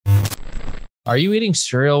Are you eating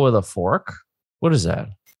cereal with a fork? What is that?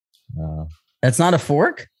 That's not a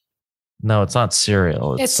fork? No, it's not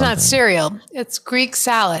cereal. It's not cereal. It's Greek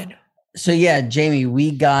salad. So yeah, Jamie,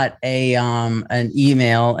 we got an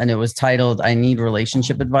email and it was titled "I need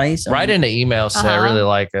relationship advice." Right into email, say I really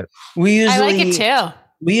like it. I like it too.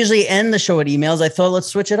 We usually end the show at emails. I thought let's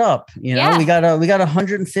switch it up. You know, we got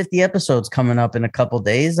 150 episodes coming up in a couple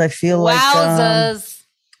days. I feel Wowzers.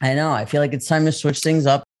 I know. I feel like it's time to switch things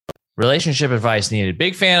up. Relationship advice needed.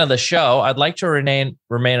 Big fan of the show. I'd like to remain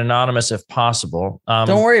anonymous if possible.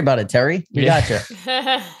 Don't worry about it, Terry. We got you.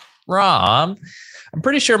 Rom, I'm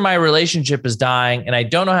pretty sure my relationship is dying and I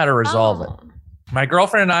don't know how to resolve it. My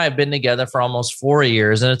girlfriend and I have been together for almost 4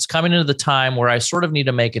 years and it's coming into the time where I sort of need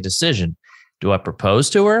to make a decision. Do I propose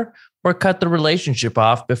to her or cut the relationship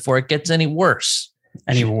off before it gets any worse?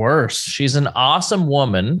 She's an awesome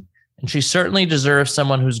woman. And she certainly deserves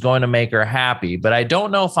someone who's going to make her happy, but I don't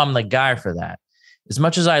know if I'm the guy for that. As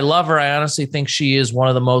much as I love her, I honestly think she is one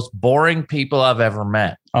of the most boring people I've ever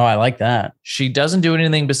met. Oh, I like that. She doesn't do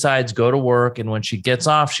anything besides go to work. And when she gets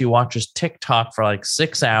off, she watches TikTok for like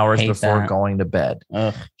 6 hours before going to bed.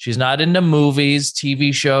 Ugh. She's not into movies,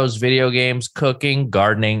 TV shows, video games, cooking,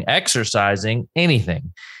 gardening, exercising,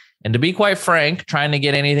 anything. And to be quite frank, trying to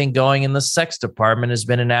get anything going in the sex department has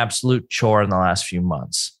been an absolute chore in the last few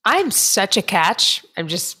months. I'm such a catch. I'm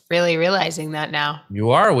just really realizing that now.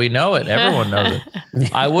 You are. We know it. Everyone knows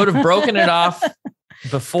it. I would have broken it off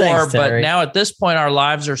before, Thanks, but Terry. now at this point, our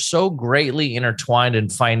lives are so greatly intertwined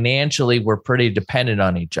and financially we're pretty dependent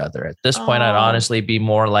on each other. At this point, I'd honestly be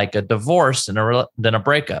more like a divorce than a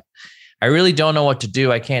breakup. I really don't know what to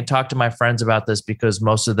do. I can't talk to my friends about this because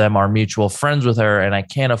most of them are mutual friends with her and I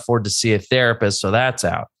can't afford to see a therapist. So that's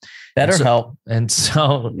out. BetterHelp. And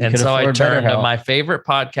so I turned to my favorite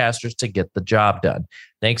podcasters to get the job done.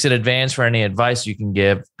 Thanks in advance for any advice you can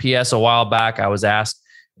give. P.S. A while back, I was asked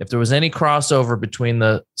if there was any crossover between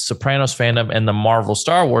the Sopranos fandom and the Marvel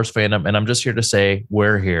Star Wars fandom. And I'm just here to say,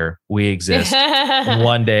 we're here. We exist. And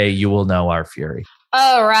one day you will know our fury.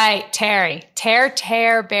 All right, Terry.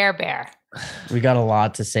 Bear. We got a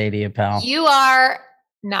lot to say to you, pal. You are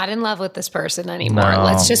not in love with this person anymore.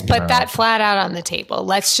 Let's just put that flat out on the table.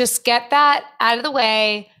 Let's just get that out of the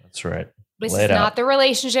way. That's right. This is not the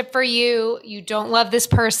relationship for you. You don't love this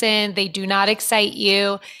person. They do not excite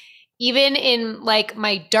you. Even in like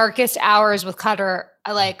my darkest hours with Cutter,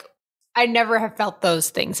 I never have felt those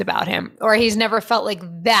things about him, or he's never felt like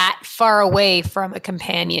that far away from a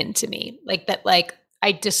companion to me. Like that, like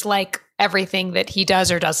I dislike everything that he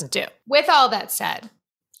does or doesn't do. With all that said,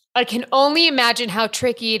 I can only imagine how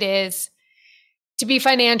tricky it is to be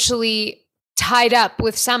financially tied up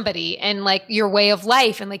with somebody and like your way of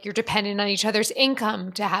life and like you're dependent on each other's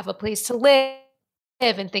income to have a place to live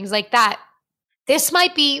and things like that. This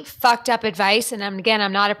might be fucked up advice. And I'm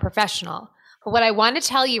not a professional. But what I want to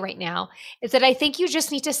tell you right now is that I think you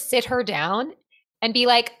just need to sit her down and be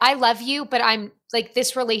like, I love you, but I'm like,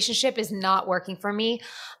 this relationship is not working for me.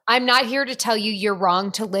 I'm not here to tell you you're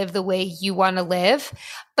wrong to live the way you want to live,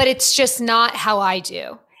 but it's just not how I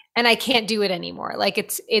do. And I can't do it anymore. Like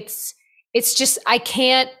it's just, I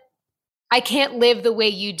can't live the way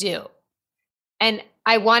you do. And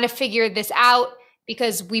I want to figure this out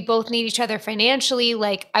because we both need each other financially.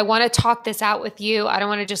 Like, I want to talk this out with you. I don't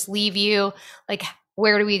want to just leave you. Like,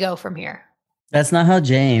 where do we go from here? That's not how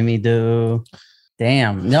Jamie do.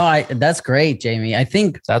 Damn. No, that's great, Jamie. I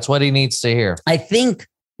think that's what he needs to hear. I think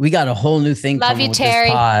we got a whole new thing coming with Terry.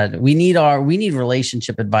 This pod. We need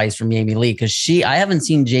relationship advice from Jamie Lee because I haven't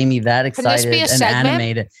seen Jamie that excited and segment?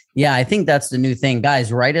 animated. Yeah, I think that's the new thing.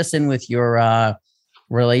 Guys, write us in with your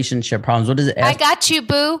relationship problems. What is it? I got you,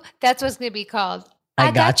 boo. That's what's going to be called.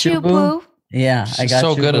 I got you, boo. Yeah, I got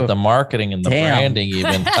so you, good boo. At the marketing and the branding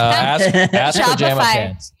even. Ask Pajama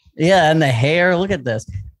Pants. Yeah, and the hair. Look at this.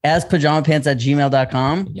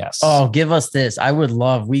 AskPajamaPants@gmail.com. Yes. Oh, give us this. I would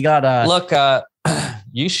love. We got look.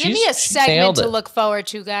 Give me a segment to look forward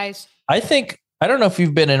to, guys. I don't know if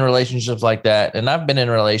you've been in relationships like that, and I've been in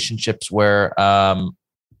relationships where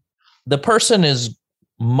the person is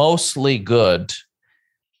mostly good.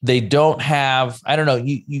 They don't have. I don't know.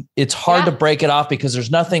 It's hard to break it off because there's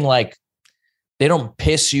nothing like. They don't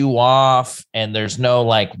piss you off, and there's no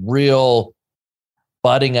like real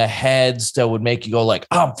butting of heads that would make you go like,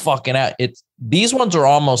 I'm fucking out. These ones are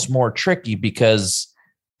almost more tricky because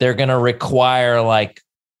they're going to require like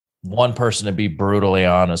one person to be brutally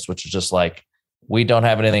honest, which is just like, we don't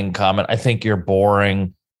have anything in common. I think you're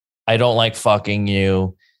boring. I don't like fucking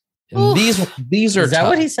you. These are Is that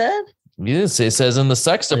what he said? Yes, it says in the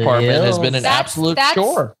sex department has been an absolute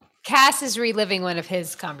chore. Cass is reliving one of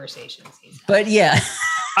his conversations. But yeah.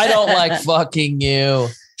 I don't like fucking you.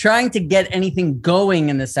 Trying to get anything going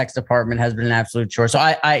in the sex department has been an absolute chore. So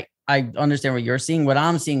I understand what you're seeing. What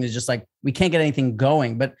I'm seeing is just like, we can't get anything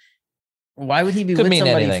going, but why would he be with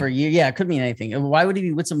somebody for years? Yeah, it could mean anything. Why would he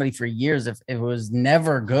be with somebody for years if it was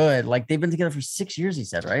never good? Like they've been together for 6 years, he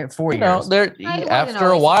said, right? 4 years.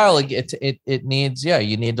 After a while, it needs,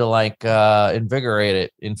 you need to like invigorate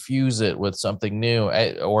it, infuse it with something new,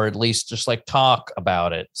 or at least just like talk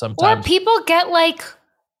about it. Sometimes, or people get like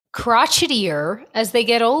crotchetier as they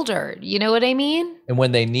get older. You know what I mean? And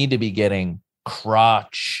when they need to be getting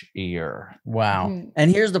crotchier. Wow. Mm-hmm.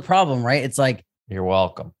 And here's the problem, right? It's like, you're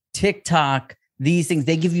welcome. TikTok, these things,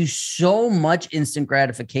 they give you so much instant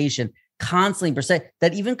gratification constantly per se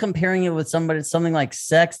that even comparing it with something like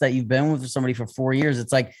sex that you've been with somebody for 4 years,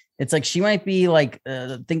 it's like she might be like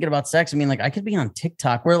thinking about sex. I mean, like I could be on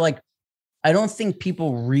TikTok where like, I don't think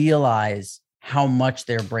people realize how much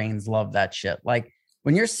their brains love that shit. Like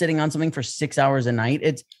when you're sitting on something for 6 hours a night,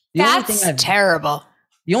 that's terrible.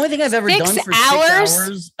 The only thing I've ever done for 6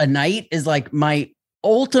 hours a night is like my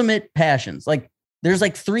ultimate passions. Like there's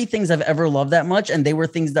like 3 things I've ever loved that much. And they were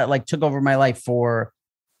things that like took over my life for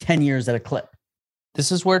 10 years at a clip.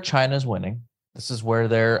 This is where China's winning. This is where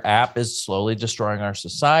their app is slowly destroying our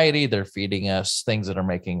society. They're feeding us things that are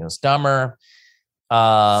making us dumber.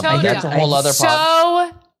 That's a whole other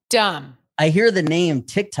problem. So dumb. I hear the name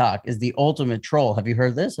TikTok is the ultimate troll. Have you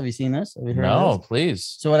heard this? Have you seen this? Have you heard No, this?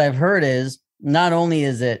 Please. So what I've heard is not only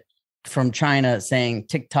is it from China saying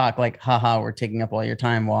TikTok, like, haha, we're taking up all your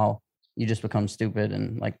time while you just become stupid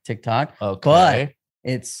and like TikTok. Okay.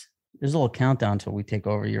 But there's a little countdown till we take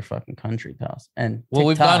over your fucking country, pals. And TikTok,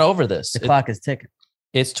 we've gone over this. The clock is ticking.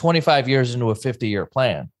 It's 25 years into a 50-year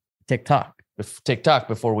plan. TikTok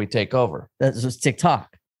before we take over. That's just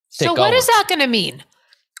TikTok. So what is that going to mean?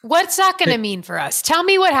 What's that going to mean for us? Tell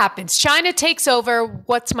me what happens. China takes over.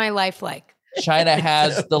 What's my life like? China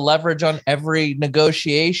has the leverage on every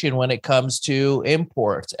negotiation when it comes to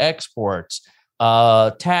imports, exports,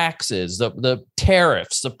 taxes, the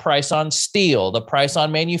tariffs, the price on steel, the price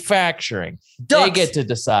on manufacturing. They get to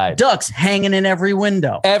decide. Ducks hanging in every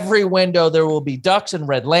window. Every window there will be ducks and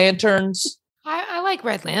red lanterns. I like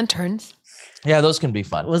red lanterns. Yeah, those can be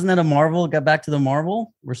fun. Wasn't that a Marvel? Got back to the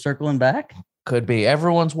Marvel? We're circling back? Could be.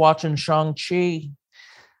 Everyone's watching Shang-Chi.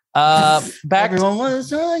 Everyone was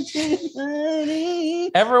Shang-Chi.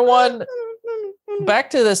 Everyone... Back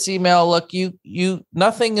to this email. Look, you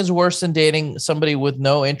nothing is worse than dating somebody with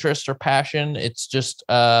no interest or passion. It's just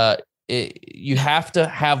you have to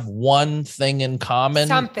have one thing in common.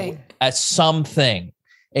 Something.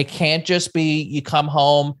 It can't just be you come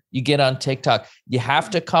home, you get on TikTok. You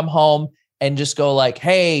have to come home and just go like,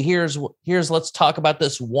 hey, here's let's talk about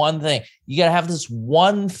this one thing. You got to have this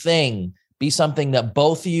one thing be something that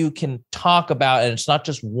both of you can talk about, and it's not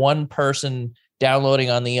just one person downloading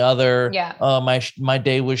on the other. Yeah. My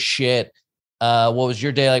day was shit. What was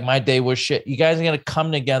your day like? My day was shit. You guys are going to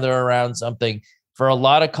come together around something. For a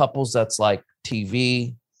lot of couples, that's like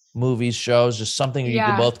TV, movies, shows, just something you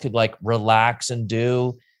both could like relax and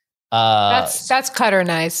do. That's cutter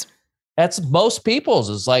nice. That's most people's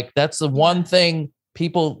is like, that's the one thing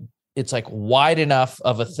people, it's like wide enough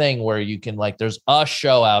of a thing where you can like, there's a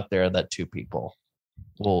show out there that 2 people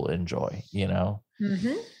will enjoy, you know?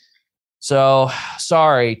 Mm-hmm. So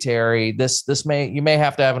sorry, Terry, you may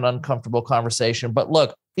have to have an uncomfortable conversation, but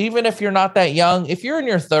look, even if you're not that young, if you're in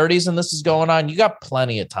your 30s and this is going on, you got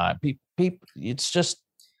plenty of time. It's just,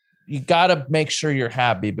 you got to make sure you're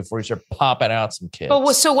happy before you start popping out some kids.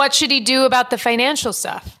 But so what should he do about the financial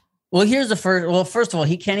stuff? Well, first of all,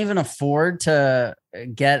 he can't even afford to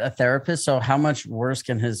get a therapist. So how much worse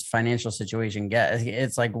can his financial situation get?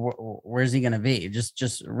 It's like, where's he going to be?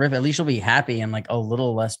 Just rip. At least you'll be happy and like a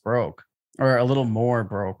little less broke. Or a little more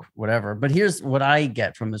broke, whatever. But here's what I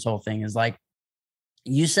get from this whole thing is like,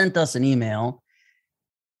 you sent us an email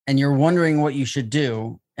and you're wondering what you should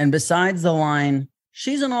do. And besides the line,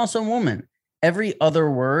 she's an awesome woman, every other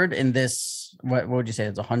word in this, what would you say?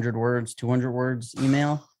 It's 100 words, 200 words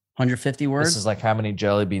email, 150 words. This is like how many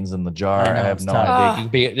jelly beans in the jar. I have no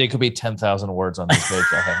idea. It could be 10,000 words on this page.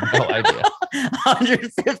 I have no idea.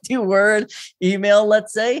 150 word email,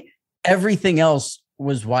 let's say. Everything else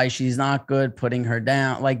was why she's not good, putting her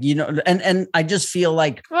down, like, you know, and I just feel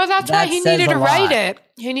like, well, that's why he needed to write it.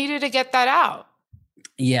 He needed to get that out.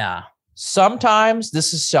 Yeah. Sometimes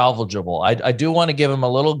this is salvageable. I do want to give him a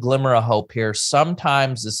little glimmer of hope here.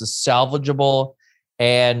 Sometimes this is salvageable,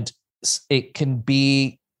 and it can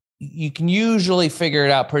be, you can usually figure it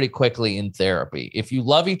out pretty quickly in therapy. If you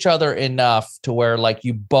love each other enough to where like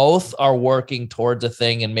you both are working towards a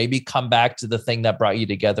thing and maybe come back to the thing that brought you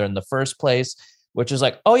together in the first place. which is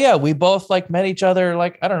like, oh yeah, we both like met each other,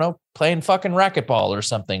 like, I don't know, playing fucking racquetball or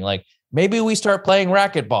something. Like maybe we start playing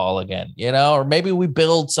racquetball again, you know, or maybe we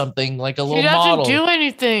build something like a little model. She doesn't do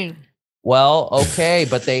anything. Well, okay,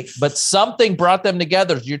 but something brought them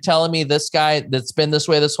together. You're telling me this guy that's been this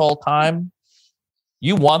way this whole time,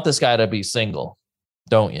 you want this guy to be single,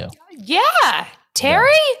 don't you? Yeah.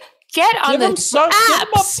 Terry, get on the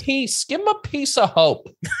apps. Give him a piece of hope.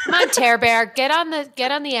 Come on, Terry Bear. Get on the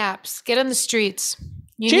apps. Get on the streets.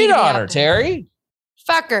 You Cheat on her, Terry.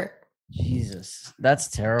 Fuck her. Jesus, that's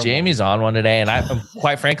terrible. Jamie's on one today, and I'm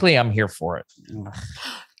quite frankly, I'm here for it.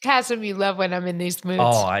 Kasim, you love when I'm in these moods.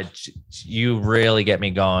 Oh, you really get me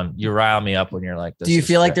going. You rile me up when you're like this. Do you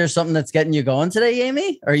feel like there's something that's getting you going today,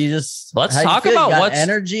 Amy? Or are you just let's talk about what's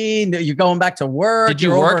energy? You're going back to work. Did you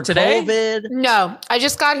work today? COVID? No, I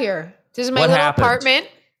just got here. This is my little apartment.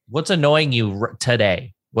 What's annoying you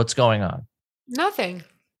today? What's going on? Nothing.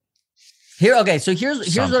 Here, okay. So here's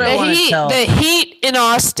what I want to tell. The heat in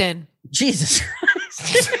Austin. Jesus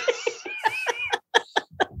Christ.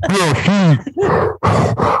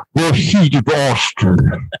 The heat of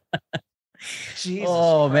Austin.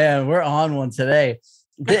 Oh man, we're on one today.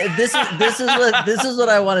 This is what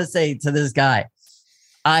I want to say to this guy.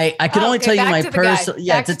 I can only tell you my personal.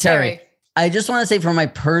 Yeah, to Terry. I just want to say from my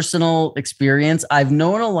personal experience, I've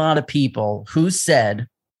known a lot of people who said,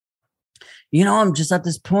 you know, I'm just at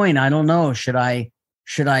this point. I don't know. Should I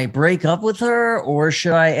break up with her or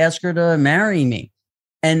should I ask her to marry me?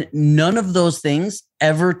 And none of those things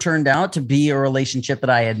ever turned out to be a relationship that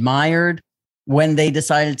I admired when they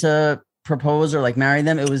decided to propose or like marry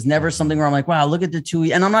them. It was never something where I'm like, wow, look at the two.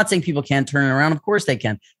 And I'm not saying people can't turn it around. Of course they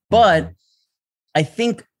can. But I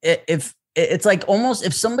think if it's like almost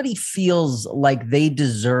if somebody feels like they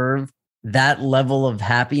deserve that level of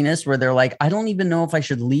happiness where they're like, I don't even know if I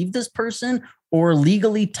should leave this person or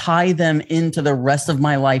legally tie them into the rest of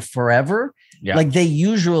my life forever. Yeah. Like they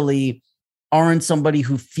usually aren't somebody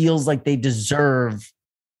who feels like they deserve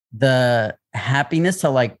the happiness to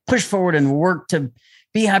like push forward and work to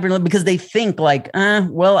be happy because they think like,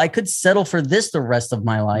 well, I could settle for this the rest of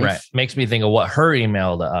my life. Right. Makes me think of what her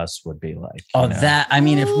email to us would be like. Oh, that. I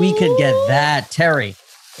mean, if we could get that, Terry.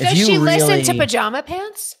 Does she listen to Pajama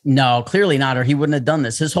Pants? No, clearly not, or he wouldn't have done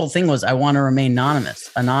this. His whole thing was, I want to remain anonymous.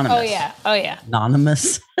 Oh, yeah.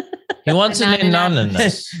 Anonymous. He wants to remain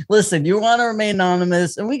anonymous. Listen, you want to remain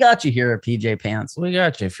anonymous, and we got you here at PJ Pants. We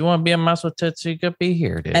got you. If you want to be a mouse with tits, you could be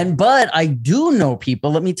here, dude. But I do know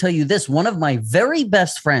people. Let me tell you this. One of my very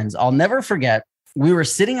best friends, I'll never forget, we were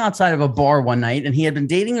sitting outside of a bar one night, and he had been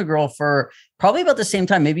dating a girl for probably about the same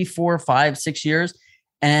time, maybe 4, 5, 6 years.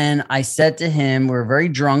 And I said to him, we were very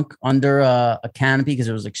drunk under a canopy because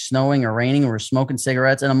it was like snowing or raining, and we were smoking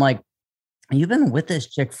cigarettes. And I'm like, you've been with this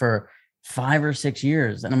chick for 5 or 6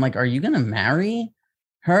 years. And I'm like, are you going to marry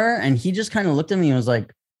her? And he just kind of looked at me and was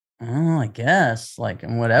like, oh, I guess, like,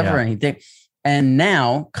 and whatever. Yeah. And he did. And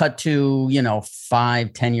now cut to,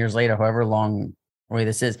 5, 10 years later, however long way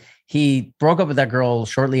this is, he broke up with that girl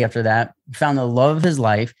shortly after that, found the love of his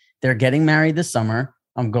life. They're getting married this summer.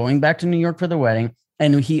 I'm going back to New York for the wedding.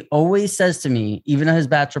 And he always says to me, even at his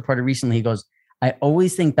bachelor party recently, he goes, I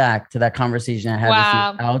always think back to that conversation I had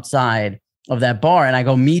with you outside of that bar. And I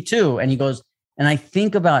go, me too. And he goes, and I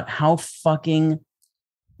think about how fucking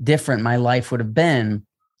different my life would have been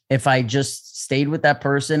if I just stayed with that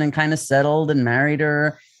person and kind of settled and married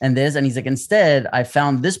her and this. And he's like, instead, I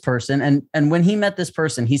found this person. And when he met this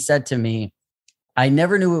person, he said to me, I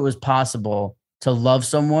never knew it was possible to love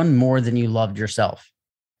someone more than you loved yourself.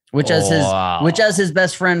 Which as his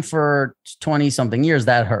best friend for 20 something years,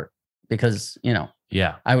 that hurt because,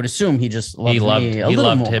 yeah, I would assume he just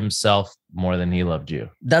loved himself more than he loved you.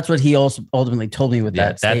 That's what he also ultimately told me with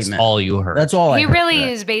that statement. That's all you heard. That's all he really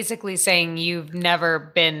is basically saying you've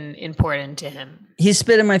never been important to him. He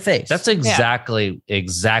spit in my face. That's exactly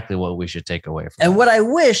what we should take away from and that. What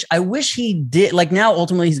I wish he did, like now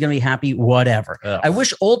ultimately he's going to be happy, whatever. I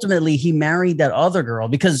wish ultimately he married that other girl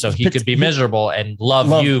because so he could be miserable and love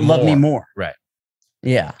me more. Right.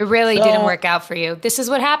 Yeah. It really didn't work out for you. This is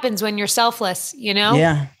what happens when you're selfless,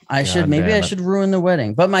 Yeah. I should ruin the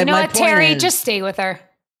wedding. But my point Terry, is, just stay with her.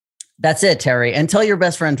 That's it, Terry. And tell your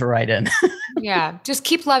best friend to write in. Yeah. Just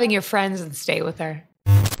keep loving your friends and stay with her.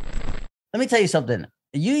 Let me tell you something.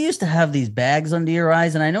 You used to have these bags under your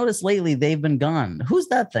eyes, and I noticed lately they've been gone. Who's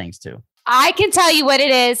that thanks to? I can tell you what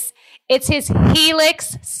it is. It's his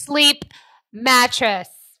Helix sleep mattress.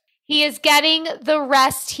 He is getting the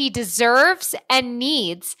rest he deserves and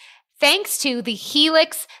needs thanks to the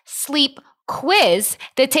Helix sleep quiz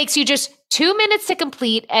that takes you just 2 minutes to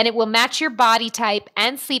complete, and it will match your body type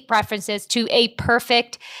and sleep preferences to a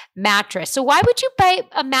perfect mattress. So why would you buy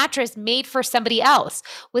a mattress made for somebody else?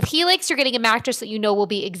 With Helix, you're getting a mattress that you know will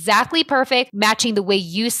be exactly perfect, matching the way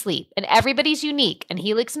you sleep. And everybody's unique, and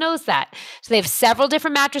Helix knows that. So they have several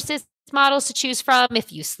different mattresses models to choose from.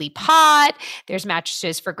 If you sleep hot, there's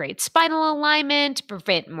mattresses for great spinal alignment, to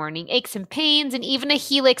prevent morning aches and pains, and even a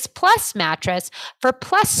Helix Plus mattress for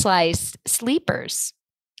plus size sleepers.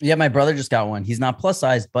 Yeah, my brother just got one. He's not plus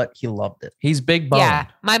size, but he loved it. He's big boned. Yeah,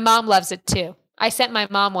 my mom loves it too. I sent my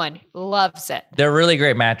mom one. Loves it. They're really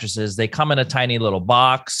great mattresses. They come in a tiny little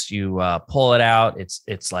box. You pull it out.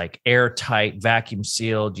 It's like airtight, vacuum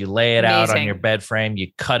sealed. You lay it out on your bed frame. You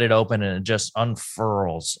cut it open and it just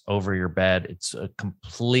unfurls over your bed. It's a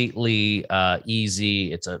completely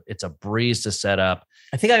easy. It's a breeze to set up.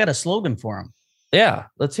 I think I got a slogan for him. Yeah,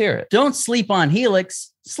 let's hear it. Don't sleep on Helix.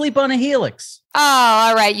 Sleep on a Helix. Oh,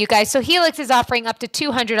 all right, you guys. So Helix is offering up to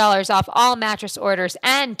 $200 off all mattress orders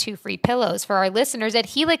and 2 free pillows for our listeners at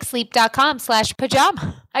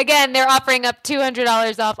helixsleep.com/pajama. Again, they're offering up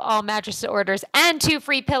 $200 off all mattress orders and 2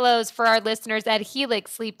 free pillows for our listeners at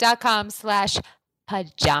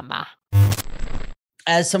helixsleep.com/pajama.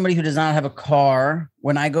 As somebody who does not have a car,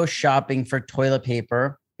 when I go shopping for toilet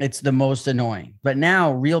paper, it's the most annoying. But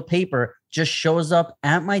now Real Paper just shows up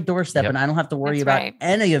at my doorstep and I don't have to worry about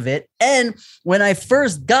any of it. And when I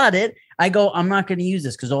first got it, I go, I'm not going to use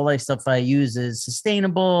this because all the stuff I use is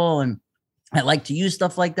sustainable and I like to use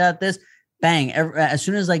stuff like that. This bang. As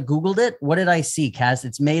soon as I Googled it, what did I see, Cass?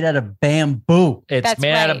 It's made out of bamboo. It's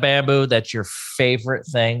made out of bamboo. That's your favorite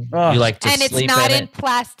thing. You like to sleep in it. And it's not in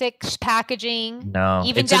plastic packaging. No,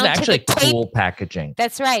 even it's down actually to the tape. cool packaging.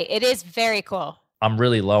 That's right. It is very cool. I'm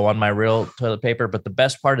really low on my Real toilet paper, but the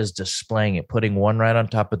best part is displaying it, putting one right on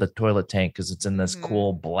top of the toilet tank because it's in this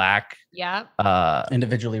cool black,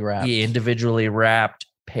 individually wrapped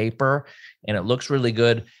paper, and it looks really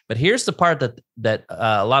good. But here's the part that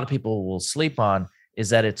a lot of people will sleep on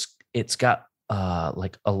is that it's got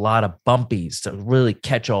like a lot of bumpies to really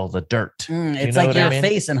catch all the dirt. It's like your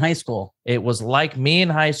face in high school. It was like me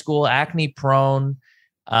in high school, acne prone.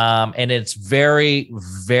 And it's very,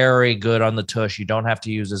 very good on the tush. You don't have to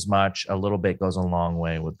use as much. A little bit goes a long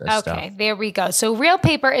way with this stuff. Okay, there we go. So Real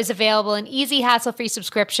Paper is available in easy, hassle-free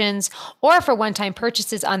subscriptions or for one-time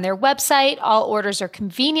purchases on their website. All orders are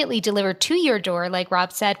conveniently delivered to your door, like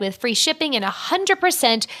Rob said, with free shipping and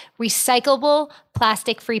 100% recyclable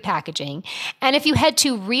plastic-free packaging. And if you head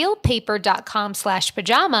to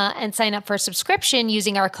realpaper.com/pajama and sign up for a subscription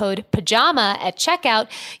using our code PAJAMA at checkout,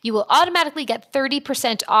 you will automatically get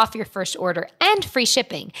 30% off your first order and free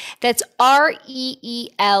shipping. That's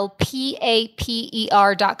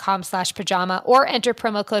REELPAPER.com/pajama or enter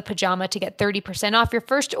promo code PAJAMA to get 30% off your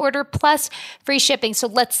first order plus free shipping. So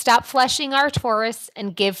let's stop flushing our tourists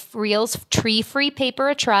and give Real's tree-free paper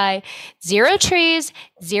a try. 0 trees,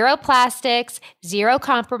 0 plastics, 0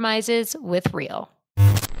 compromises with Real.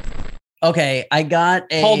 Okay, I got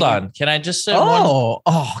a... Hold on. Can I just say Oh,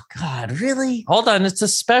 God, really? Hold on. It's a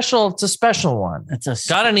special one.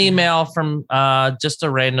 Got an email from just a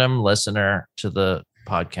random listener to the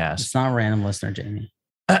podcast. It's not a random listener, Jamie.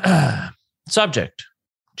 Subject,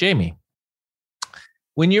 Jamie.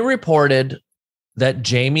 When you reported that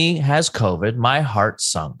Jamie has COVID, my heart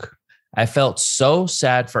sunk. I felt so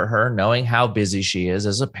sad for her, knowing how busy she is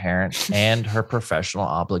as a parent and her professional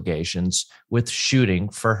obligations with shooting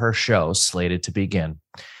for her show slated to begin.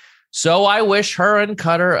 So I wish her and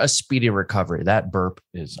Cutter a speedy recovery. That burp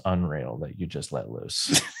is unreal that you just let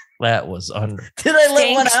loose. That was unreal. Did I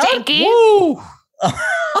let one out? Stinky. Woo!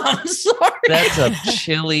 I'm sorry. That's a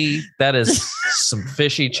chili. That is some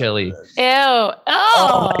fishy chili. Ew.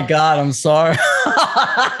 Oh my God. I'm sorry.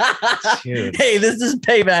 Dude. Hey, this is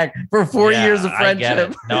payback for 4 years of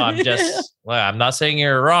friendship. No, I'm not saying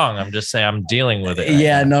you're wrong. I'm just saying I'm dealing with it.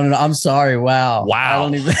 Right now. No. I'm sorry. Wow. I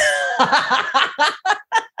don't even.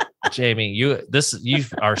 Jamie, you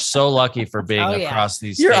are so lucky for being across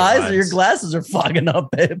these. Your your glasses are fogging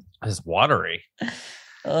up, babe. It's watery.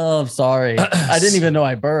 Oh, I'm sorry. I didn't even know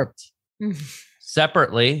I burped.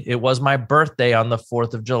 Separately, it was my birthday on the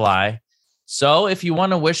 4th of July. So if you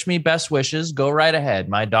want to wish me best wishes, go right ahead.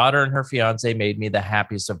 My daughter and her fiance made me the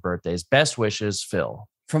happiest of birthdays. Best wishes, Phil.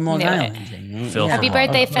 From Long Island. Phil. Happy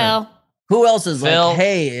birthday, Phil. Who else is Phil. like,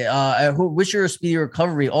 hey, who wish you a speedy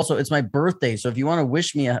recovery? Also, it's my birthday. So if you want to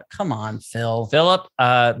wish me come on, Phil. Philip,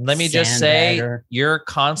 let me just say Sandbagger. your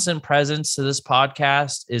constant presence to this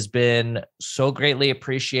podcast has been so greatly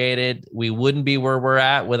appreciated. We wouldn't be where we're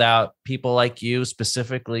at without people like you,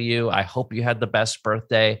 specifically you. I hope you had the best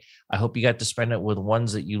birthday. I hope you got to spend it with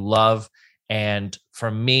ones that you love. And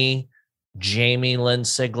from me, Jamie Lynn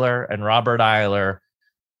Sigler, and Robert Eiler,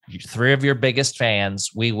 three of your biggest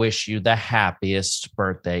fans, we wish you the happiest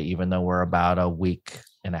birthday, even though we're about a week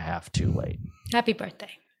and a half too late. Happy birthday.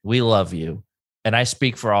 We love you. And I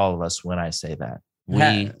speak for all of us when I say that.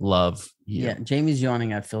 We love you. Yeah, Jamie's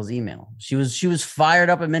yawning at Phil's email. She was fired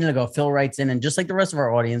up a minute ago. Phil writes in, and just like the rest of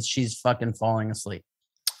our audience, she's fucking falling asleep.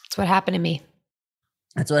 That's what happened to me.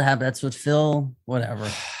 That's what happened. That's what Phil, whatever.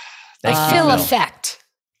 Phil effect.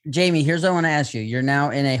 Jamie, here's what I want to ask you. You're now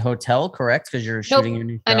in a hotel, correct? Because you're shooting your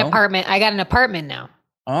new show? An apartment. I got an apartment now.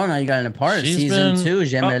 Oh, no, you got an apartment. Season 2,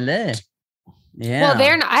 Gemele. Yeah.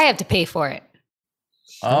 Well, I have to pay for it.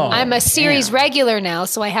 Oh, I'm a series regular now,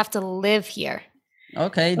 so I have to live here.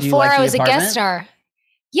 Okay. Do Before you like I was the a guest star.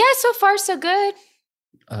 Yeah, so far so good.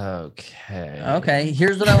 Okay.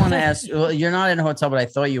 Here's what I want to ask. Well, you're not in a hotel, but I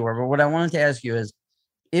thought you were. But what I wanted to ask you is,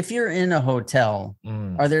 if you're in a hotel,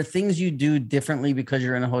 are there things you do differently because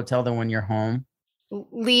you're in a hotel than when you're home?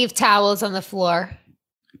 Leave towels on the floor.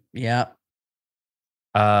 Yeah.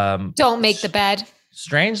 Don't make the bed.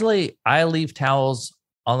 Strangely, I leave towels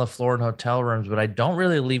on the floor in hotel rooms, but I don't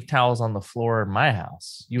really leave towels on the floor in my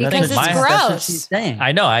house. Because it's gross. That's what she's saying.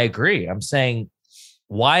 I know, I agree. I'm saying,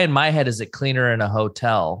 why in my head is it cleaner in a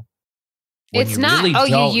hotel? It's not.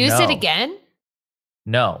 Really you use it again?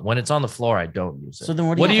 No, when it's on the floor, I don't use it. So then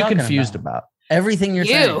what are you talking confused about? Everything you're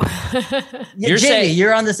saying. You're Jamie, saying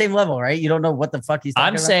you're on the same level, right? You don't know what the fuck he's talking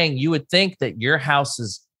about? I'm saying you would think that your house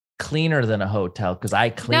is cleaner than a hotel because I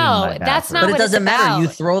clean my bathroom. That's not But it what doesn't it's matter. about. You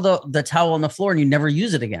throw the towel on the floor and you never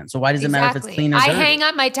use it again. So why does it matter if it's clean or dirty? I hang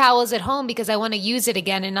up my towels at home because I want to use it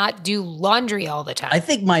again and not do laundry all the time. I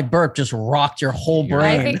think my burp just rocked your whole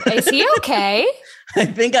brain. Is he okay? I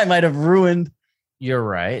think I might have ruined. You're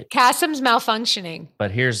right. Kasim's malfunctioning.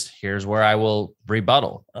 But here's where I will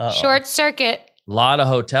rebuttal. Short circuit. A lot of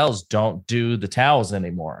hotels don't do the towels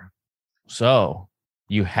anymore. So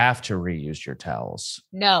you have to reuse your towels.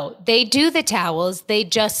 No, they do the towels. They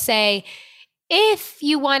just say, if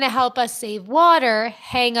you want to help us save water,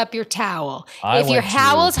 hang up your towel. If your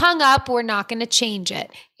towel's hung up, we're not going to change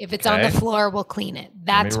it. If it's on the floor, we'll clean it.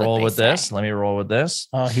 That's what they say. Let me roll with this.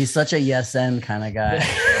 Oh, he's such a yes and kind of guy.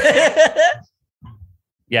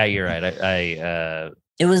 Yeah, you're right.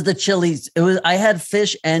 It was the chilies. I had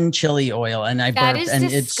fish and chili oil, and I burped, and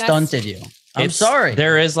it stunted you. I'm sorry.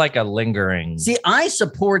 There is like a lingering. See, I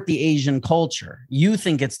support the Asian culture. You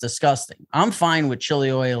think it's disgusting. I'm fine with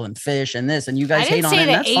chili oil and fish and this, and you guys hate on it. And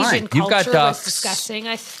that's Asian fine. Culture You've got ducks was disgusting.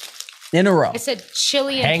 In a row. I said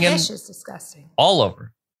chili and fish is disgusting. All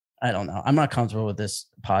over. I don't know. I'm not comfortable with this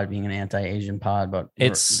pod being an anti-Asian pod, but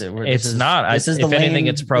it's not. If anything,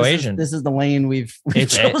 it's pro-Asian. This is the lane we've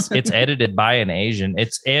chosen. It's edited by an Asian.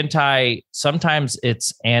 It's sometimes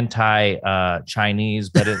it's anti-Chinese,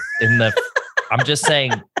 but I'm just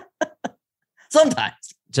saying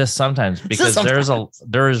sometimes because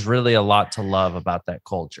there is really a lot to love about that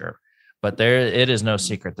culture, but it is no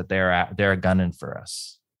secret that they're gunning for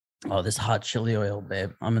us. Oh, this hot chili oil,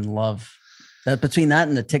 babe. I'm in love. That between that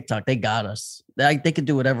and the TikTok, they got us. They could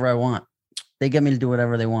do whatever I want. They get me to do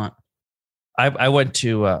whatever they want. I went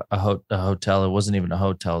to a hotel. It wasn't even a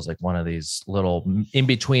hotel. It was like one of these little in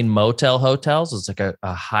between motel hotels. It's like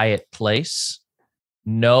a Hyatt place.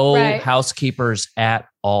 No housekeepers at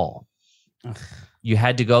all. Ugh. You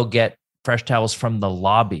had to go get fresh towels from the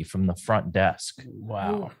lobby, from the front desk.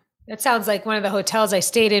 Wow. Ooh, that sounds like one of the hotels I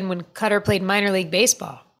stayed in when Cutter played minor league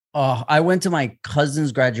baseball. Oh, I went to my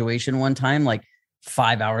cousin's graduation one time, like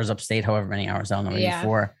 5 hours upstate, however many hours, I don't know, maybe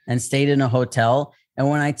 4, and stayed in a hotel. And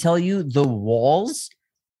when I tell you the walls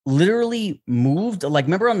literally moved, like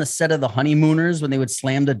remember on the set of The Honeymooners when they would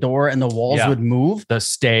slam the door and the walls would move? The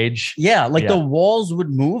stage. Yeah, the walls would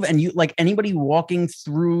move, and you like anybody walking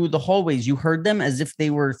through the hallways, you heard them as if they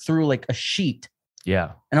were through like a sheet.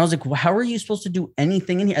 Yeah. And I was like, well, how are you supposed to do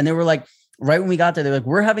anything in here? And they were like, right when we got there, they're like,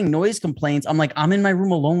 we're having noise complaints. I'm like, I'm in my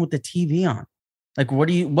room alone with the TV on. Like,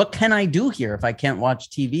 what can I do here if I can't watch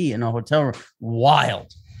TV in a hotel room?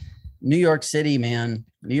 Wild. New York City, man.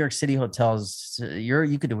 New York City hotels.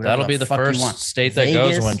 You could do whatever. That'll be the first state that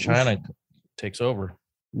goes when China takes over.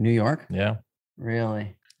 New York? Yeah.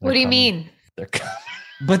 Really? What do you mean? They're coming.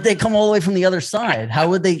 But they come all the way from the other side. How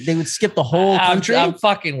would they would skip the whole country? I'm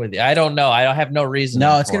fucking with you. I don't know. I don't have no reason.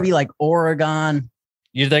 No, it's going to be like Oregon.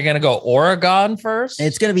 They're going to go Oregon first?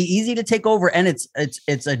 It's going to be easy to take over, and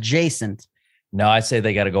it's adjacent. No, I say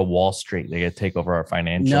they got to go Wall Street. They got to take over our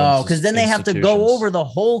financial. No, because then they have to go over the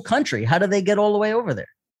whole country. How do they get all the way over there?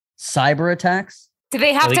 Cyber attacks? Do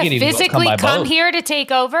they have They to can even physically by come boat. here to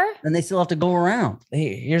take over? And they still have to go around.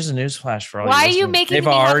 Hey, here's a newsflash for all Why are you you listeners. making They've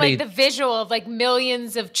me already, have like the visual of like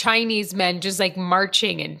millions of Chinese men just like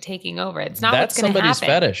marching and taking over? It's not that's what's going to somebody's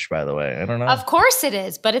happen. fetish, by the way. I don't know. Of course it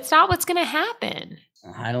is, but it's not what's going to happen.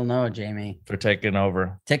 I don't know, Jamie. For taking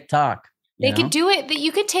over. TikTok. They could do it. That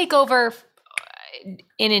you could take over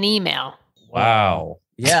in an email. Wow.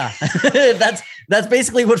 Yeah. that's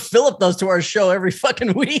basically what Philip does to our show every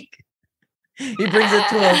fucking week. He brings it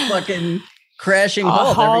to a fucking crashing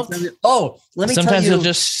halt. Every time. Oh, let me Sometimes tell you. he'll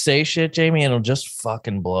just say shit, Jamie, and it'll just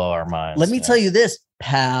fucking blow our minds. Let me tell you this,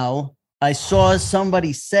 pal. I saw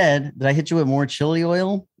somebody said, did I hit you with more chili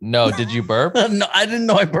oil? No, did you burp? No, I didn't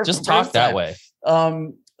know I burped. Just the talk first that time. way.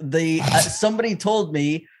 Somebody told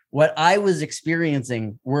me what I was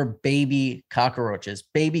experiencing were baby cockroaches.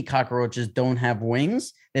 Baby cockroaches don't have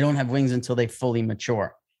wings. They don't have wings until they fully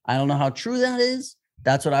mature. I don't know how true that is.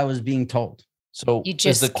 That's what I was being told. So You is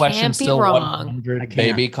just the question can't be still wrong. 100 I can't.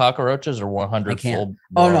 baby cockroaches or 100 full?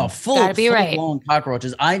 Oh no, Gotta be right. blown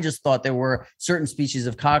cockroaches. I just thought there were certain species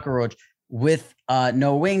of cockroach with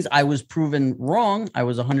no wings. I was proven wrong. I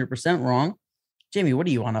was 100% wrong. Jamie, what are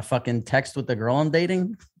you on a fucking text with the girl I'm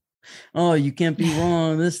dating? Oh, you can't be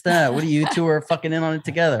wrong. This, that. What are you two are fucking in on it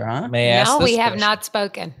together, huh? May I ask No, this we have question? not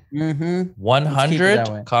spoken. Mm-hmm. Let's keep it that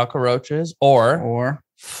way. 100 cockroaches or Or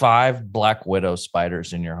 5 black widow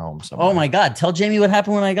spiders in your home somewhere. oh my god, tell Jamie what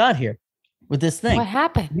happened when I got here with this thing. What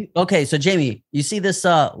happened? Okay, so Jamie, you see this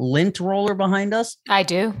lint roller behind us? I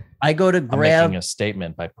do. I go to I'm grab. making a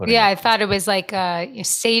statement by putting Yeah, I it. thought it was like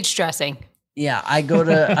stage dressing. Yeah, I go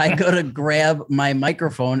to grab my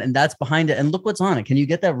microphone, and that's behind it. And look what's on it. Can you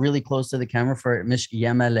get that really close to the camera for Miss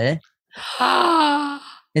Yamale?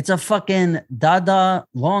 It's a fucking Dada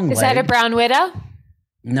long leg. Is that a brown widow?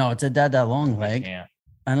 No, it's a Dada long I leg. can't.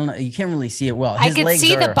 I don't know. You can't really see it well. I could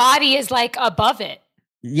see the are- body is like above it.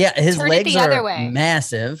 Yeah, his Turn it legs the other are way.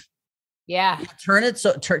 massive. Yeah. Turn it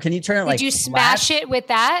so. Can you turn it Did like? you flat? smash it with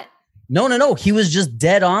that? No. He was just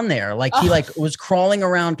dead on there. Like he Oh. like was crawling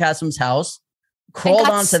around Kasim's house, crawled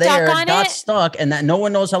got onto stuck there, on got it? stuck, and that no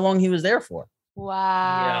one knows how long he was there for.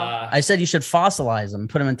 Wow. I said you should fossilize him,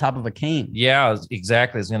 put him on top of a cane. Yeah,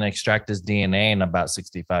 exactly. It's going to extract his DNA in about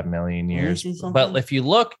 65 million Let me years. see something. But if you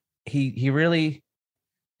look, he really,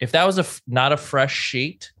 if that was not a fresh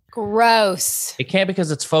sheet, Gross. it can't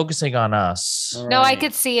because it's focusing on us. All No, I right.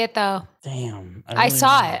 could see it though. Damn. I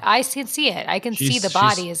saw it. I can see it. I can see the She's-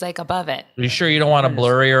 body is like above it. Are you sure you don't want a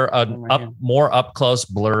Where is- blurrier, right here. more up close,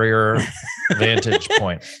 blurrier vantage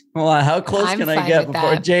point? Well, how close I'm can I fine get with before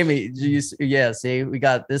that. Jamie? Do you, yeah, see, we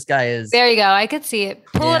got this guy is There you go. I could see it.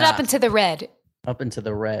 Pull it up Yeah. into the red. up into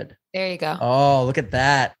the red. There you go. Oh, look at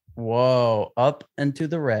that. Whoa, up into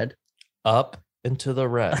the red. Up into the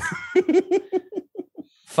red.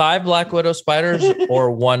 5 black widow spiders or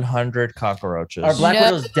 100 cockroaches. Are black No,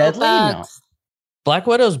 widows deadly? No. Black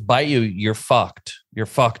widows bite you, you're fucked. You're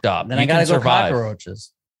fucked up. Then you I gotta can go survive.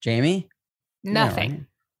 cockroaches. Jamie? Nothing. Yeah, right.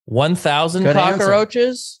 1,000 Good answer.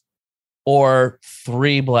 cockroaches or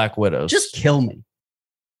 3 black widows. Just kill me.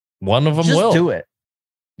 one of them Just will. do it.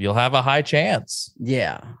 You'll have a high chance.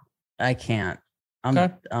 Yeah. I can't. Okay.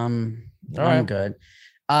 I'm right. good.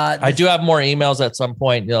 I do have more emails at some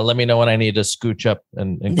point. let me know when I need to scooch up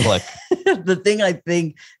and click. The thing I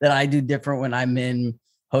think that I do different when I'm in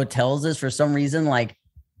hotels is for some reason, like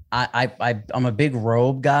I'm a big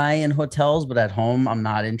robe guy in hotels, but at home I'm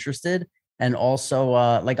not interested. And also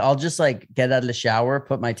like I'll just like get out of the shower,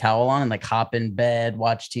 put my towel on and like hop in bed,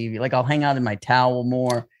 watch TV. Like I'll hang out in my towel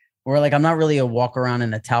more. Or like I'm not really a walk around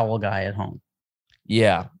in a towel guy at home.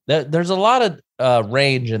 Yeah. There's a lot of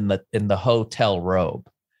range in the hotel robe.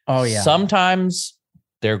 Oh yeah. Sometimes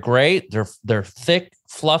they're great. They're thick,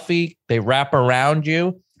 fluffy. They wrap around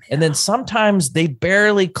you. And then sometimes they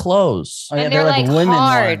barely close. Oh yeah, And they're they're, like like, women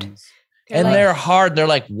hard. ones. And like- they're hard. They're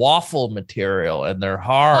like waffle material and they're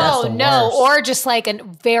hard. Oh the no, worst. or just like a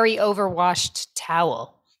very overwashed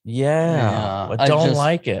towel. Yeah. Yeah, I I don't just-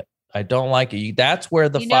 like it. I don't like it. That's where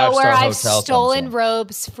the You know where 5-star I've hotel stolen comes in.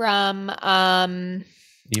 robes from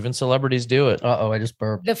Even celebrities do it. I just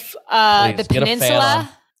burped. the Please, get a fan on.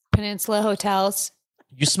 Peninsula hotels.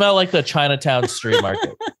 You smell like the Chinatown street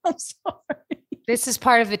market. I'm sorry. This is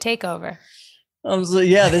part of the takeover.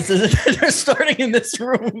 Yeah, this is they're starting in this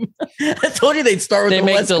room. I told you they'd start with They the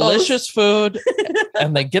make West Coast. delicious food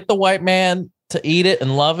and they get the white man to eat it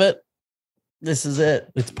and love it. This is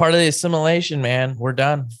it. It's part of the assimilation, man. We're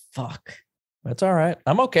done. Fuck. That's all right.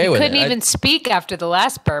 I'm okay You with couldn't it. even speak after the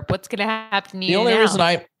last burp. What's going to happen to you The only now? reason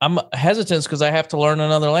I'm hesitant is because I have to learn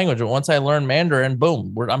another language. But once I learn Mandarin,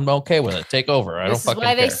 boom, I'm okay with it. Take over. I don't This is fucking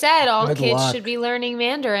why care. they said all Good kids luck. should be learning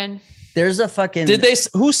Mandarin. There's a fucking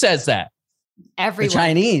Who says that? the Everyone.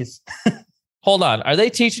 Chinese. Hold on. Are they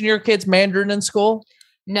teaching your kids Mandarin in school?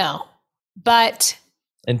 No, but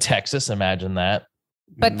In Texas, imagine that.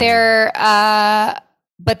 they're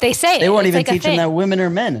but they say They won't It's even like a teach them thing. that women are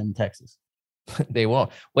men in Texas. They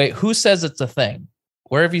won't. Wait, who says it's a thing?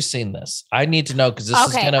 Where have you seen this? I need to know because this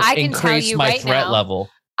is Okay, going I to can tell increase you my right threat now. level.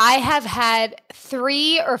 I have had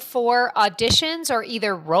 3 or 4 auditions or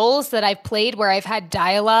either roles that I've played where I've had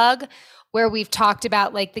dialogue where we've talked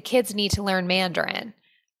about like the kids need to learn Mandarin.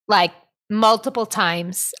 Like multiple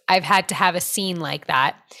times I've had to have a scene like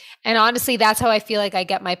that. And honestly, that's how I feel like I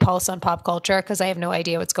get my pulse on pop culture because I have no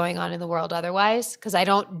idea what's going on in the world otherwise because I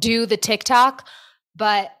don't do the TikTok,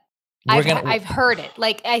 but I've heard it.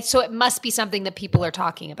 Like so it must be something that people are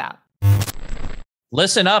talking about.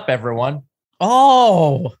 Listen up, everyone.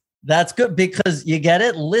 Oh, that's good because you get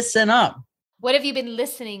it. Listen up. What have you been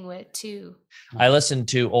listening to? I listened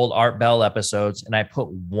to old Art Bell episodes and I put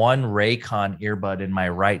one Raycon earbud in my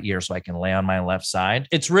right ear so I can lay on my left side.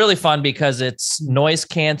 It's really fun because it's noise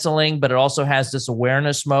canceling, but it also has this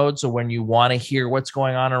awareness mode. So when you want to hear what's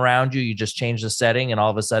going on around you, you just change the setting and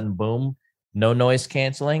all of a sudden, boom, no noise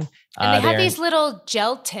canceling. And they have these little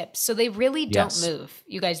gel tips. So they really don't Yes. move.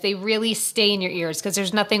 You guys, they really stay in your ears because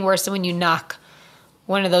there's nothing worse than when you knock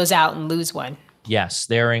one of those out and lose one. Yes,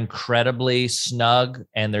 they're incredibly snug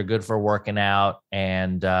and they're good for working out.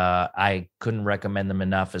 And I couldn't recommend them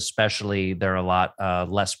enough, especially they're a lot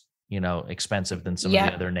less, expensive than some of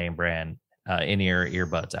the other name brand in-ear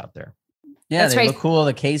earbuds out there. Yeah, That's they right. look cool.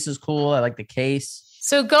 The case is cool. I like the case.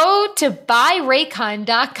 So go to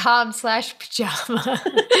buyraycon.com/pajama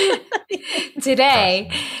today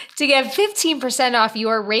to get 15% off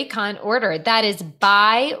your Raycon order. That is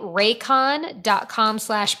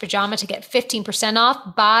buyraycon.com/pajama to get 15%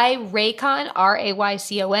 off. Buyraycon,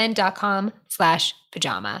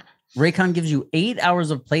 RAYCON.com/pajama. Raycon gives you 8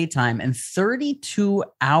 hours of playtime and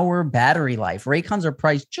 32-hour battery life. Raycons are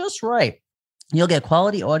priced just right. You'll get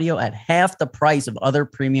quality audio at half the price of other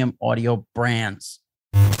premium audio brands.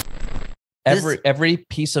 Every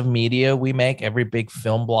piece of media we make, every big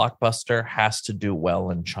film blockbuster has to do well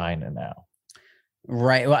in China now.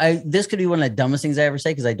 Right. Well, this could be one of the dumbest things I ever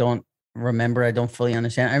say because I don't remember. I don't fully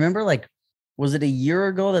understand. I remember was it a year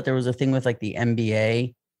ago that there was a thing with the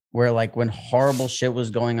NBA where when horrible shit was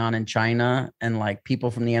going on in China and people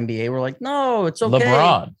from the NBA were like, no, it's okay.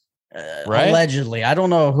 LeBron. Right? Allegedly. I don't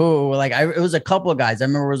know who. It was a couple of guys. I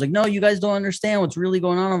remember it was no, you guys don't understand what's really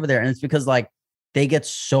going on over there. And it's because they get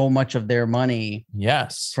so much of their money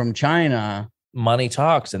from China. Money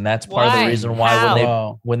talks, and that's part of the reason why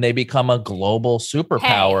How? when they become a global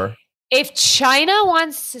superpower. Hey, if China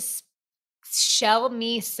wants to shell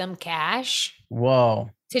me some cash Whoa.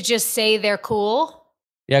 to just say they're cool,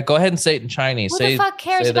 Yeah, go ahead and say it in Chinese. who the fuck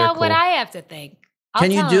cares say they're about what cool. I have to think? I'll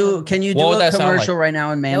Can you tell do them. can you What do would a that sound commercial right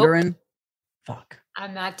now in Mandarin? Fuck.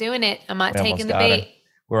 I'm not doing it. I'm not We taking the almost got her. bait.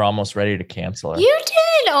 We're almost ready to cancel her. You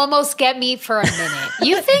didn't almost get me for a minute.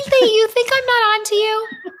 You think I'm not onto you?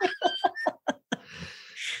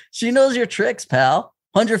 She knows your tricks, pal.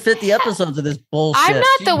 150 episodes of this bullshit. I'm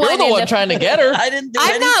not the You're one. the in one trying to get her. I didn't do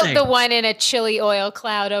I'm anything. not the one in a chili oil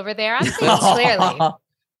cloud over there. I'm saying clearly.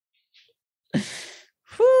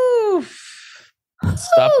 Whew.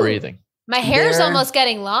 Stop Whew. breathing. My hair's There. almost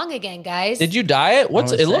getting long again, guys. Did you dye it?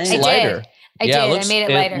 was It looks saying. I did. lighter. I yeah, did. It looks, I made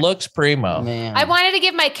it lighter. It looks primo. Man. I wanted to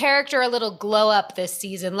give my character a little glow up this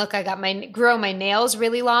season. Look, I got grew my nails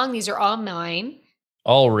really long. These are all mine.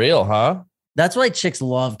 All real, huh? That's why chicks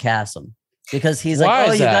love Cassim. Because he's Why like,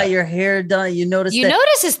 oh, is you that? got your hair done. You noticed You that.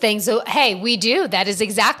 notice his things. So, hey, we do. That is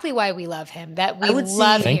exactly why we love him. That we I would see-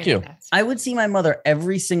 love Thank hearing you. that. I would see my mother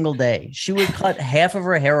every single day. She would cut half of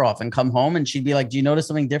her hair off and come home and she'd be like, do you notice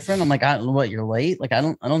something different? I'm like, I don't know what, you're late. I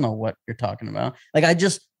don't know what you're talking about. I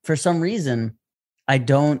just, for some reason, I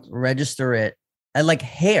don't register it. I like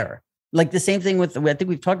hair. The same thing with, I think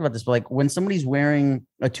we've talked about this, but when somebody's wearing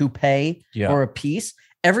a toupee or a piece,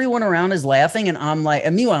 everyone around is laughing. And I'm like,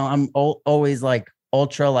 and meanwhile, I'm always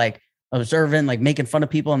ultra observant, making fun of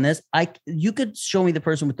people on this. You could show me the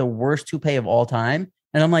person with the worst toupee of all time.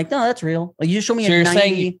 And I'm like, no, that's real. You show me So a you're 90.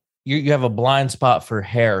 saying you have a blind spot for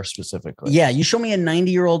hair specifically. Yeah, you show me a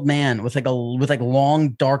 90-year-old man with long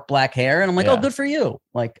dark black hair, and I'm like, Yeah. oh, good for you.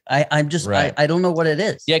 I'm just Right. I don't know what it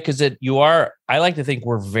is. Yeah, because I like to think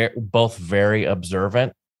we're both very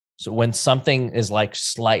observant. So when something is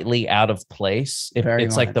slightly out of place, Very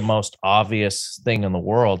it's the much. most obvious thing in the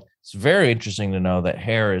world. It's very interesting to know that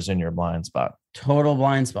hair is in your blind spot. Total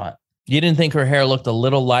blind spot. You didn't think her hair looked a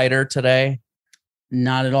little lighter today?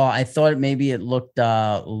 Not at all. I thought maybe it looked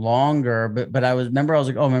longer, but I was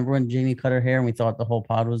like, oh, remember when Jamie cut her hair and we thought the whole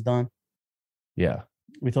pod was done? Yeah.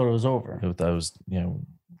 We thought it was over. That was,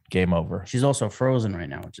 game over. She's also frozen right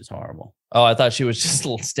now, which is horrible. Oh, I thought she was just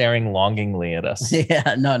staring longingly at us.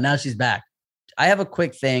 Yeah, no, now she's back. I have a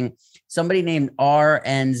quick thing. Somebody named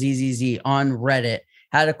RNZZZ on Reddit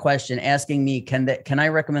had a question asking me, can I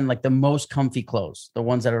recommend like the most comfy clothes, the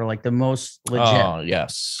ones that are like the most legit? Oh,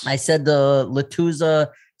 yes. I said the Latuza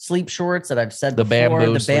sleep shorts that I've said before,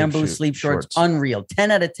 the bamboo sleep shorts, unreal,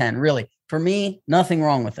 10 out of 10, really. For me, nothing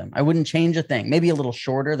wrong with them. I wouldn't change a thing. Maybe a little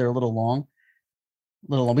shorter. They're a little long.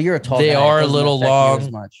 But you're a tall guy. They are a little long. As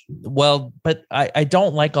much. Well, but I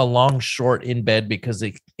don't like a long short in bed because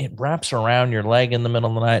it wraps around your leg in the middle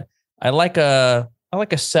of the night. I like a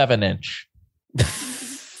 7-inch.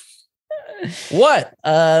 What?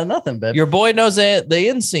 Nothing, babe. Your boy knows the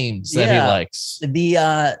inseams that he likes.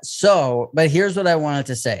 But here's what I wanted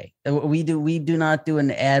to say. We do not do an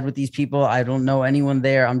ad with these people. I don't know anyone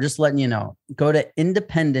there. I'm just letting you know. Go to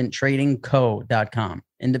independenttradingco.com.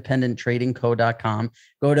 Independenttradingco.com.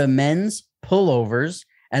 Go to men's pullovers,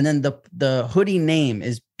 and then the hoodie name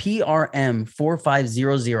is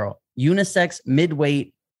PRM4500 unisex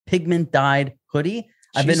midweight pigment dyed hoodie.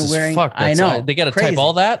 I've been wearing. I know they got to type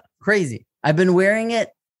all that. Crazy. I've been wearing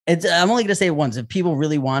it. I'm only going to say it once. If people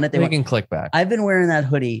really want it, we can click back. I've been wearing that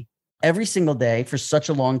hoodie every single day for such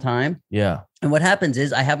a long time. Yeah. And what happens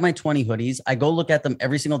is I have my 20 hoodies. I go look at them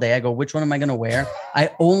every single day. I go, which one am I going to wear?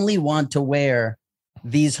 I only want to wear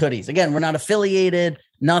these hoodies. Again, we're not affiliated,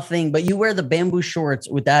 nothing, but you wear the bamboo shorts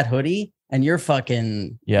with that hoodie and you're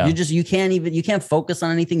fucking, you can't focus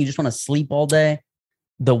on anything. You just want to sleep all day.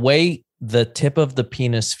 The way the tip of the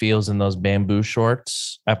penis feels in those bamboo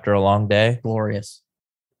shorts after a long day. Glorious.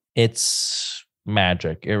 It's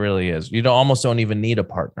magic. It really is. You almost don't even need a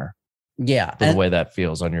partner. Yeah. The way that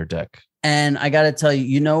feels on your dick. And I got to tell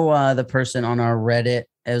you, the person on our Reddit,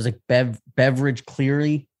 it was like Beverage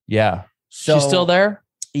Cleary. Yeah. So she's still there?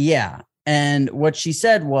 Yeah. And what she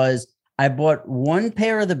said was, I bought one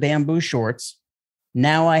pair of the bamboo shorts.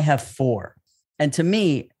 Now I have 4. And to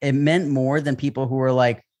me, it meant more than people who were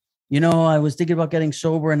like, I was thinking about getting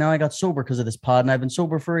sober and now I got sober because of this pod and I've been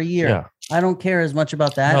sober for a year. Yeah. I don't care as much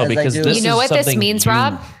about that as I do. You know what this means,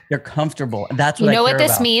 Rob? They're comfortable. That's what I care about. You know what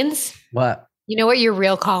this means? What? You know what your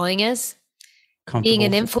real calling is? Being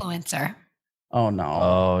an influencer. Oh, no.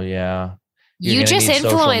 Oh, yeah. You just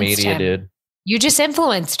influenced him. Dude. You just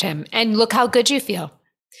influenced him. And look how good you feel.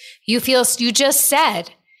 You just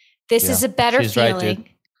said, this is a better feeling. Right,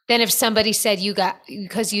 than if somebody said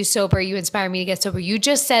because you sober, you inspire me to get sober. You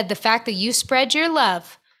just said the fact that you spread your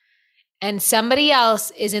love and somebody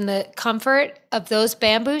else is in the comfort of those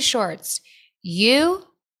bamboo shorts. You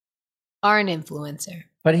are an influencer.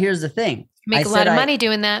 But here's the thing. Make a lot of money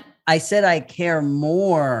doing that. I said I care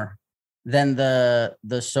more than the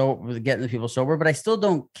getting the people sober, but I still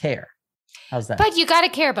don't care. How's that? But you got to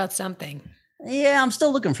care about something. Yeah, I'm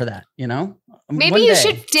still looking for that, Maybe you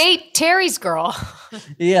should date Terry's girl.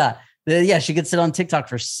 Yeah, she could sit on TikTok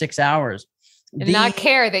for 6 hours. And not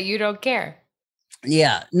care that you don't care.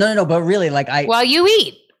 Yeah, no, but really, While you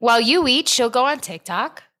eat, she'll go on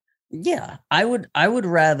TikTok. Yeah, I would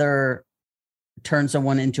rather turn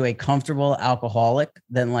someone into a comfortable alcoholic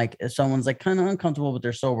than if someone's kind of uncomfortable but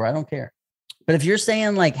they're sober. I don't care. But if you're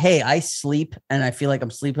saying hey, I sleep and I feel like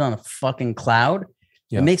I'm sleeping on a fucking cloud.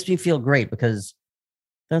 Yeah. It makes me feel great because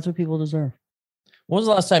that's what people deserve. When was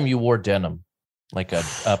the last time you wore denim? Like a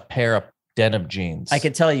pair of denim jeans? I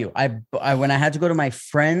could tell you. I when I had to go to my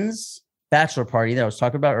friend's bachelor party that I was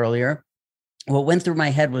talking about earlier, what went through my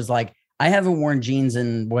head was I haven't worn jeans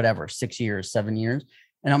in 6 years, 7 years.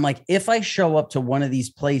 And I'm like, if I show up to one of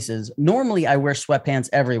these places, normally I wear sweatpants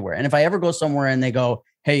everywhere. And if I ever go somewhere and they go,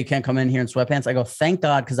 hey, you can't come in here in sweatpants, I go, thank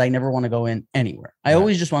God, because I never want to go in anywhere. I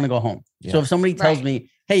always just want to go home. Yeah. So if somebody tells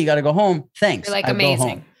me, hey, you got to go home, thanks. You're amazing. Go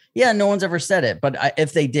home. Yeah, no one's ever said it, but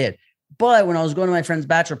if they did. But when I was going to my friend's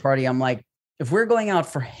bachelor party, I'm like, if we're going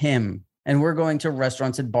out for him and we're going to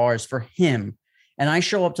restaurants and bars for him, and I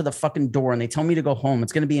show up to the fucking door and they tell me to go home,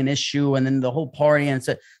 it's going to be an issue. And then the whole party. And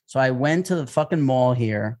so I went to the fucking mall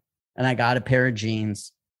here and I got a pair of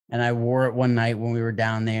jeans. And I wore it one night when we were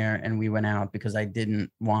down there and we went out because I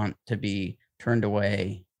didn't want to be turned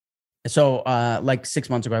away. So 6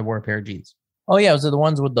 months ago, I wore a pair of jeans. Oh, yeah. Was it the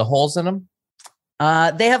ones with the holes in them?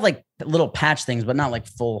 They have little patch things, but not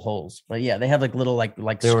full holes. But yeah, they have little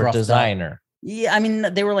they were designer. Up. Yeah. I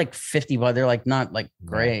mean, they were $50, but they're not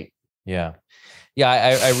great. Yeah. Yeah.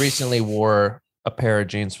 I recently wore a pair of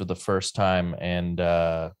jeans for the first time and,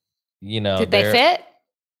 did they fit?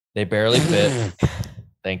 They barely fit.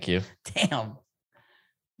 Thank you. Damn.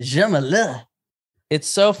 Jamala. It's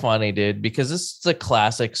so funny, dude, because this is a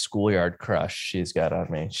classic schoolyard crush she's got on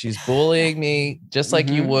me. She's bullying me just like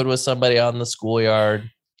you would with somebody on the schoolyard.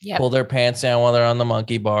 Yep. Pull their pants down while they're on the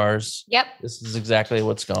monkey bars. Yep. This is exactly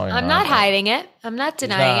what's going on. I'm not hiding it. I'm not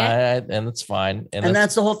denying it. And it's fine. And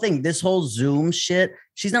that's the whole thing. This whole Zoom shit,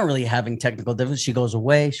 she's not really having technical difficulties. She goes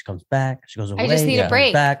away, she comes back, she goes away. I just need a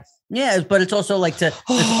break. Back. Yeah, but it's also like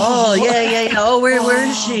oh, yeah. Oh, where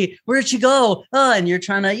is she? Where did she go? Oh, and you're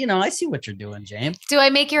trying to, I see what you're doing, James. Do I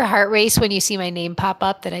make your heart race when you see my name pop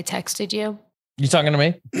up that I texted you? You talking to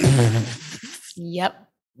me? Yep.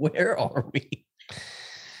 Where are we?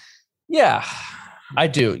 Yeah, I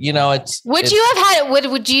do. Would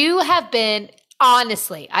you have been,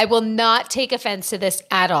 honestly, I will not take offense to this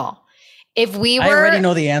at all. If we were I already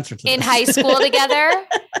know the answer to in this. high school together,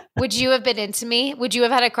 would you have been into me? Would you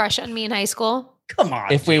have had a crush on me in high school? Come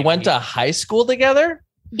on. If we went to high school together?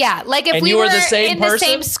 Yeah. Like if And we you were were the same in person? the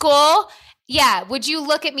same school, yeah. Would you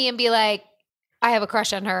look at me and be like, I have a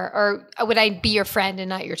crush on her? Or would I be your friend and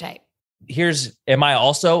not your type? Am I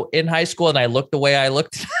also in high school and I look the way I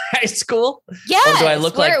looked in high school? Yes. Or do I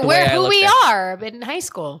look like the way I who looked we then? are, but in high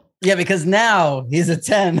school. Yeah, because now he's a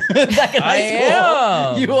 10 back in high school.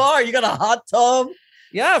 am. You are. You got a hot tub.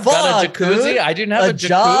 Yeah, I've got a Fuck, jacuzzi. dude. I didn't have a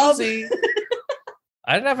job. jacuzzi.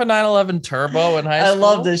 I didn't have a 911 turbo in high I school.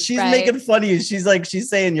 love this. She's Right. making fun of you. She's like, she's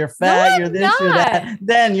saying you're fat, No, you're I'm this, you're that. not.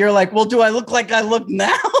 Then you're like, well, do I look like I look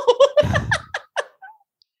now?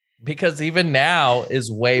 Because even now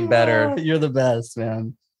is way better. You're the best,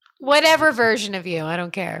 man. Whatever version of you. I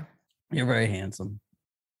don't care. You're very handsome.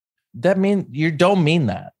 That mean you don't mean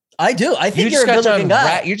that. I do. I think You you're just a got good looking done.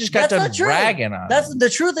 guy. You just got That's done not true. bragging on. That's him. the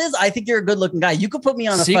truth is, I think you're a good looking guy. You could put me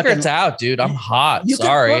on a Secrets fucking out, dude. I'm hot. You could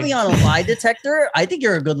Sorry, put me on a lie detector. I think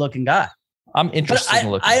you're a good looking guy. I'm But interested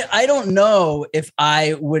in looking. I don't know if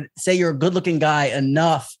I would say you're a good looking guy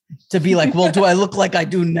enough to be like, well, do I look like I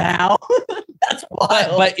do now? That's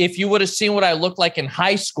wild. But if you would have seen what I looked like in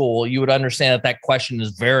high school, you would understand that question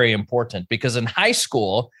is very important because in high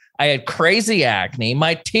school, I had crazy acne.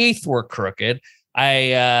 My teeth were crooked. I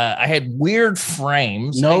had weird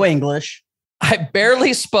frames. No English. I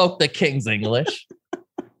barely spoke the King's English.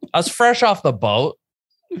 I was fresh off the boat.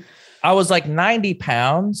 I was like 90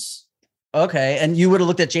 pounds. Okay. And you would have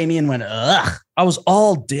looked at Jamie and went, ugh. I was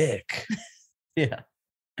all dick. Yeah.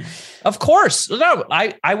 Of course. No,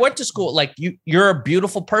 I went to school. Like you're a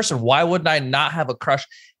beautiful person. Why wouldn't I not have a crush?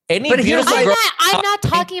 Any But here's beautiful my- girl. I'm not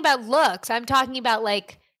talking about looks. I'm talking about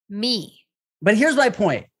like me. But here's my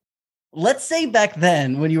point. Let's say back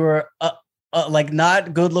then when you were like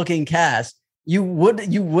not good looking cast, you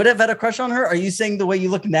would have had a crush on her. Are you saying the way you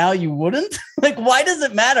look now you wouldn't? Like, why does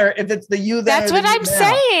it matter if it's the you then? That's or the what you I'm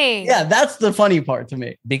now? saying. Yeah, that's the funny part to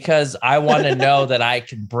me. Because I want to know that I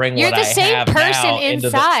can bring You're what the I same have person now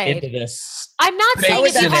inside. into this. I'm not How saying would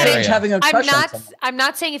if that you had change a, having a crush on I'm someone?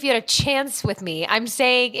 not saying if you had a chance with me. I'm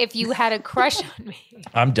saying if you had a crush on me.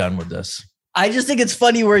 I'm done with this. I just think it's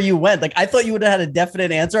funny where you went. Like, I thought you would have had a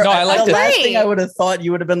definite answer. No, I liked the it. last Great. thing I would have thought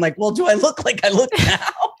you would have been like, well, do I look like I look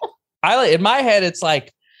now? In my head, it's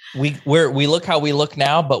like we look how we look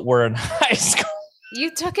now, but we're in high school. You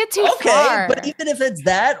took it too Okay, far. but even if it's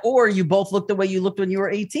that, or you both look the way you looked when you were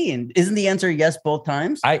 18, isn't the answer yes both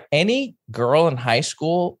times? Any girl in high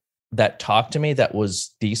school that talked to me that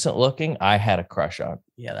was decent looking, I had a crush on.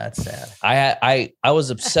 Yeah, that's sad. I was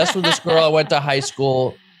obsessed with this girl I went to high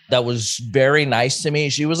school that was very nice to me.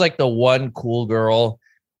 She was like the one cool girl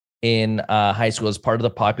in high school as part of the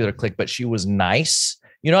popular clique, but she was nice.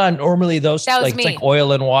 You know, normally those That was like, it's me. like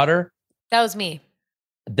oil and water. That was me.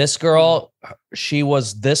 This girl, she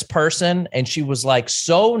was this person, and she was like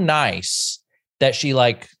so nice that she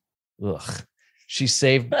like, she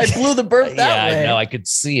saved. I blew the bird that Yeah, way. I know. I could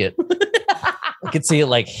see it. I could see it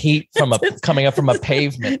like heat from coming up from a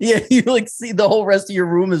pavement. Yeah, you like see the whole rest of your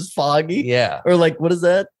room is foggy. Yeah, Or like, what is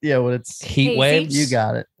that? Yeah, when it's heat Hazy. waves. you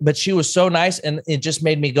got it. But she was so nice, and it just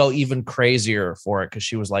made me go even crazier for it because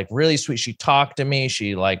she was like really sweet. She talked to me.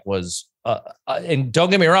 She like was, and don't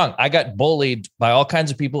get me wrong, I got bullied by all kinds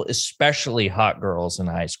of people, especially hot girls in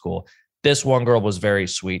high school. This one girl was very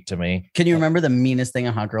sweet to me. Can you remember the meanest thing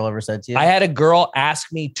a hot girl ever said to you? I had a girl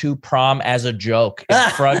ask me to prom as a joke in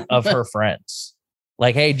front of her friends.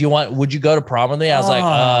 Like, hey, would you go to prom with me? I was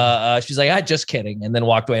like, she's like, just kidding. And then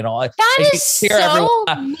walked away and all. That and you is hear everyone so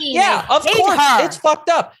laugh. mean. Yeah, I of hate course. her. It's fucked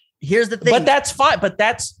up. Here's the thing. But that's fine. But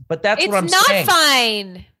that's It's what I'm not saying.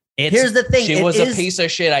 fine. Here's the thing. She It was is- a piece of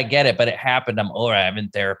shit. I get it, but it happened. I'm in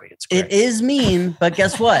therapy. It's great. It is mean, but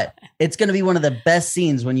guess what? It's going to be one of the best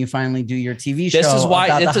scenes when you finally do your TV show. This is why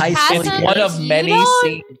about it's, the high school it's Hassan, one years. of you many don't-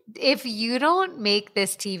 scenes. If you don't make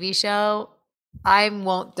this TV show, I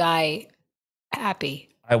won't die happy.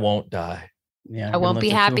 I won't die. Yeah, I won't be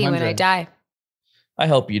happy when I die. I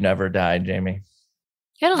hope you never die, Jamie.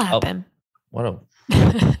 It'll happen. What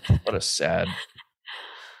a sad,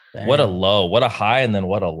 what a low, what a high, and then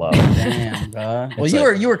what a low. Damn, God. Well,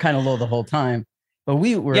 you were kind of low the whole time, but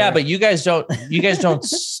we were. Yeah, but you guys don't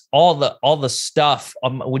all the stuff.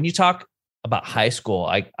 When you talk about high school,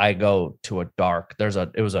 I go to it was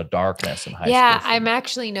a darkness in high school. Yeah, I'm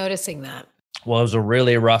actually noticing that. Well, it was a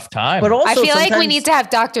really rough time. But also, I feel like we need to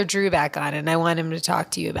have Dr. Drew back on, and I want him to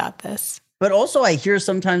talk to you about this. But also, I hear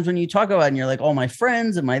sometimes when you talk about it and you're like, oh, my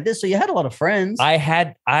friends and my this. So you had a lot of friends.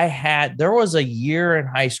 There was a year in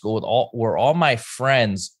high school where all my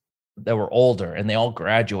friends that were older and they all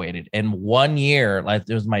graduated. And 1 year, like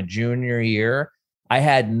it was my junior year, I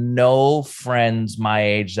had no friends my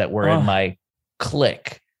age that were in my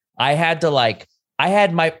clique. I had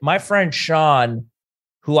my friend Sean,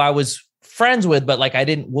 who I was friends with, but like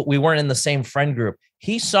we weren't in the same friend group.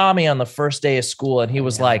 He saw me on the first day of school and he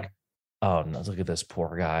was like, oh no, look at this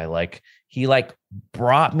poor guy. Like he like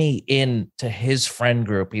brought me into his friend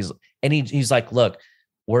group. He's like, look,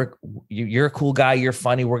 you're a cool guy. You're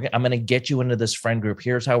funny. I'm going to get you into this friend group.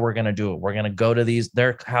 Here's how we're going to do it. We're going to go to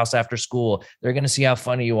their house after school. They're going to see how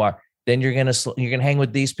funny you are. Then you're going to hang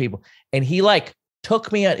with these people. And he like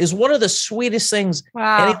took me is one of the sweetest things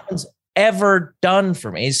anyone's ever done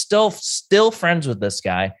for me. He's still friends with this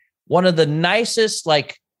guy. One of the nicest,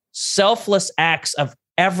 like selfless acts I've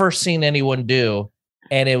ever seen anyone do.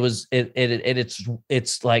 And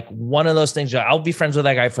it's like one of those things. I'll be friends with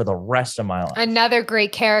that guy for the rest of my life. Another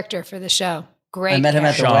great character for the show. Great. I met him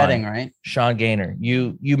at the wedding, right? Sean Gaynor.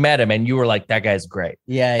 You met him and you were like, that guy's great.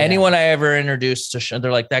 Yeah. Anyone I ever introduced to Sean,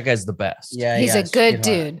 they're like, that guy's the best. Yeah. He's a good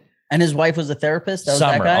dude. And his wife was a therapist. That was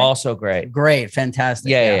Summer, that guy? also great. Great.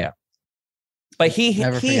 Fantastic. Yeah. But he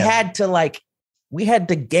had to like, we had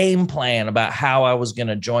to game plan about how I was going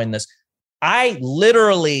to join this. I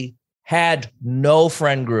literally had no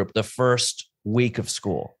friend group the first week of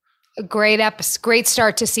school. A great great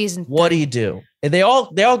start to season 3. What do you do? And they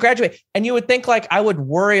all graduate. And you would think like I would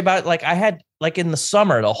worry about like I had like in the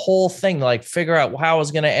summer, the whole thing, like figure out how I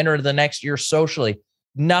was going to enter the next year socially.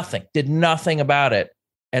 Did nothing about it.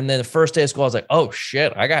 And then the first day of school, I was like, oh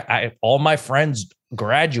shit, all my friends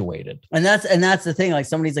graduated. And that's the thing. Like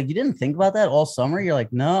somebody's like, you didn't think about that all summer? You're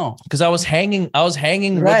like, no. Because I was hanging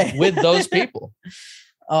right. with those people.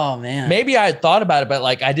 Oh man. Maybe I had thought about it, but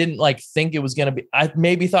like I didn't like think it was gonna be. I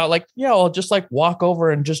maybe thought like, yeah, I'll just like walk over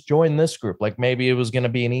and just join this group. Like maybe it was gonna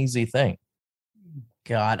be an easy thing.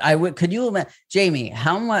 God, could you imagine, Jamie?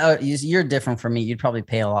 How much? You're different from me. You'd probably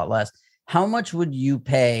pay a lot less. How much would you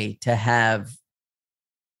pay to have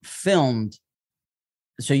filmed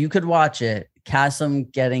so you could watch it? Kasim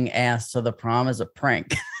getting asked to the prom as a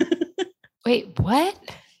prank. Wait, what?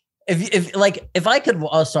 If I could,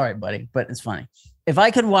 oh sorry, buddy, but it's funny. If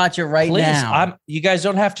I could watch it right now, you guys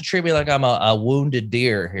don't have to treat me like I'm a wounded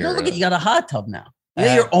deer here. No, look at you got a hot tub now. You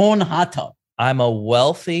got your own hot tub. I'm a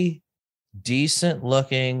wealthy, decent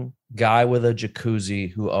looking guy with a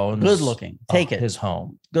jacuzzi who owns good looking. Take it his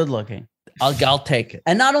home. Good looking. I'll take it.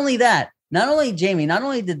 And not only that, not only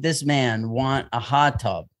did this man want a hot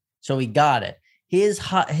tub, so he got it. His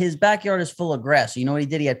backyard is full of grass. So you know what he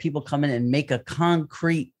did? He had people come in and make a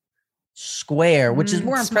concrete square, which is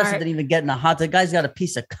more impressive than even getting a hot tub. The guy's got a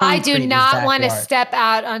piece of concrete. I do not want to step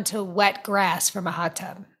out onto wet grass from a hot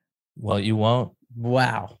tub. Well, you won't.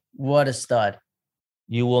 Wow. What a stud.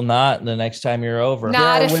 You will not the next time you're over.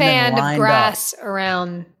 Not a fan of grass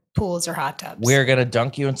around pools or hot tubs. We're going to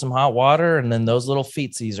dunk you in some hot water, and then those little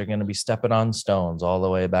feetsies are going to be stepping on stones all the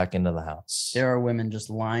way back into the house. There are women just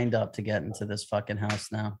lined up to get into this fucking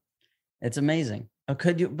house now. It's amazing.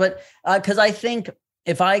 Could you? But because I think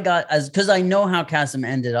because I know how Kasim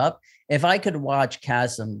ended up, if I could watch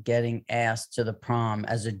Kasim getting asked to the prom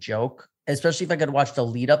as a joke, especially if I could watch the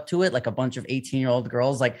lead up to it, like a bunch of 18-year-old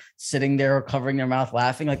girls like sitting there covering their mouth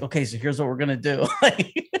laughing, like, okay, so here's what we're gonna do.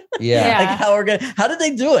 Yeah. Like how did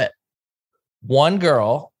they do it? One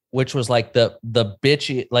girl, which was like the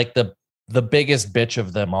bitchy, like the biggest bitch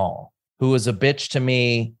of them all, who was a bitch to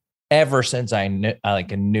me ever since I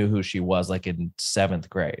knew who she was, like in 7th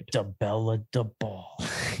grade. DeBella DeBall.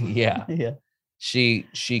 Yeah. Yeah. She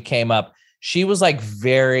came up. She was like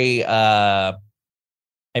very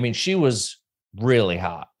she was really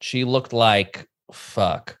hot. She looked like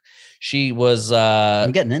fuck. She was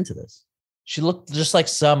I'm getting into this. She looked just like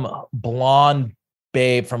some blonde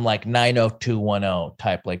babe from like 90210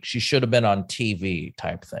 type. Like she should have been on TV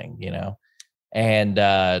type thing, you know?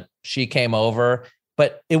 And she came over.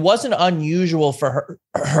 but it wasn't unusual for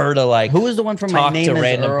her to like. Who was the one from My talk Name to is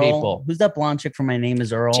random Earl? people. Who's that blonde chick from My Name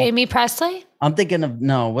is Earl? Jamie Presley? I'm thinking of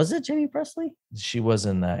was it Jamie Presley? She was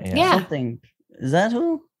in that. Yeah. Yeah. Something. Is that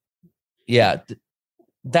who? Yeah.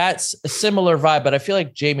 That's a similar vibe, but I feel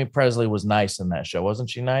like Jamie Presley was nice in that show. Wasn't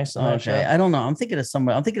she nice in that show? Okay. I don't know. I'm thinking of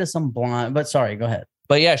somebody. I'm thinking of some blonde, but sorry, go ahead.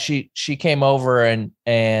 But yeah, she came over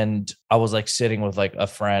and I was like sitting with like a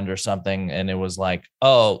friend or something, and it was like,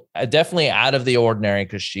 oh, definitely out of the ordinary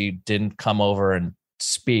because she didn't come over and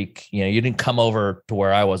speak. You know, you didn't come over to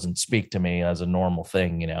where I was and speak to me as a normal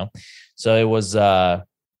thing, you know. So it was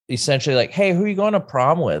essentially like, hey, who are you going to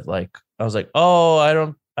prom with? Like, I was like, oh, I don't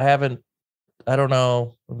know. I haven't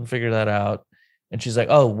figured that out. And she's like,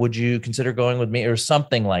 oh, would you consider going with me or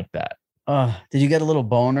something like that? Did you get a little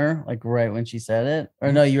boner like right when she said it?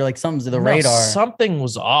 Or no, you're like something's the radar. Something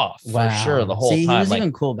was off for sure the whole See, time. He was like,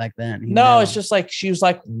 even cool back then. It's just like she was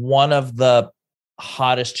like one of the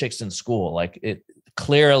hottest chicks in school. Like it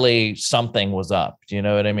clearly something was up. Do you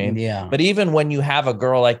know what I mean? Yeah. But even when you have a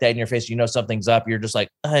girl like that in your face, you know something's up. You're just like,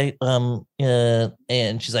 and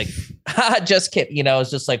she's like, just kidding. You know,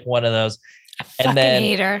 it's just like one of those. And then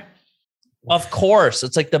hate her. Of course,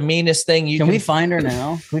 it's like the meanest thing you can. We find her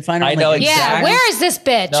now? Can we find her? I know exactly. Yeah, where is this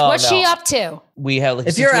bitch? What's she up to? We have.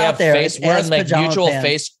 If you're out there, we're in like mutual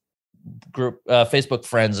Facebook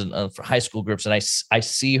friends and high school groups, and I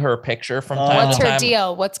see her picture from time to time. What's her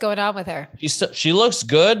deal? What's going on with her? She looks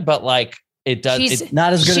good, but like it does. She's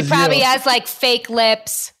not as good. She probably has like fake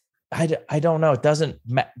lips. I don't know. It doesn't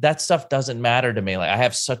that stuff doesn't matter to me. Like I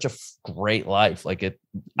have such a great life. Like it,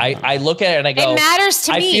 I look at it and I go, it matters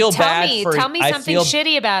to me. I feel bad Tell me something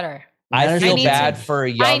shitty about her. I feel bad for a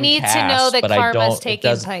young I need cast, to know that but karma's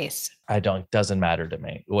taking place. It doesn't matter to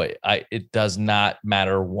me. It does not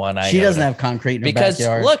matter one iota. She doesn't have concrete in her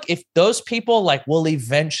backyard. Look, if those people like will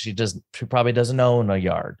eventually she probably doesn't own a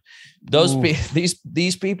yard.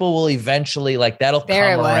 These people will eventually like that'll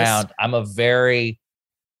come around. I'm a very,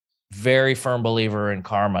 very firm believer in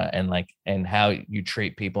karma and how you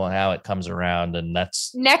treat people and how it comes around. And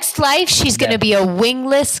that's next life. She's going to be a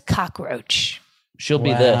wingless cockroach. She'll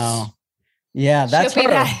be this. Yeah, that's her.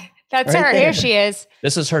 That's right her. There. Here she is.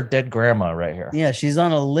 This is her dead grandma right here. Yeah, she's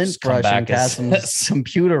on a lint brush in Cassim's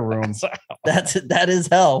computer room. That is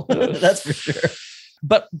hell. That's for sure.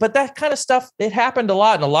 But that kind of stuff, it happened a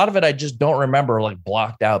lot. And a lot of it I just don't remember, like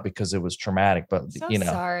blocked out because it was traumatic. But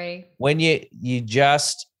sorry. When you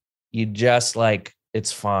just like,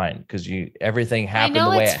 it's fine because everything happened the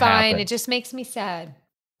way it happened. I know it's fine. It just makes me sad.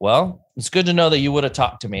 Well, it's good to know that you would have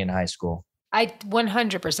talked to me in high school. I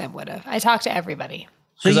 100% would have. I talked to everybody.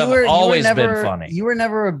 So I've always been funny. You were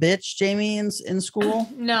never a bitch, Jamie, in school?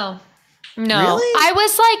 No. Really? I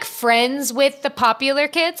was like friends with the popular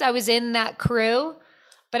kids. I was in that crew,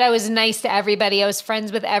 but I was nice to everybody. I was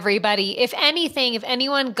friends with everybody. If anything, if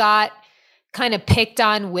anyone got kind of picked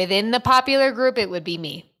on within the popular group, it would be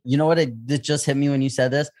me. You know what? It just hit me when you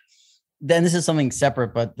said this. Then this is something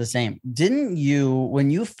separate, but the same. Didn't you,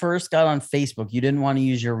 when you first got on Facebook, you didn't want to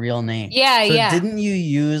use your real name? Yeah, so yeah. Didn't you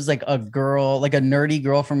use like a girl, like a nerdy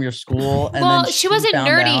girl from your school? And well, then she wasn't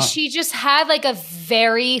nerdy. She just had like a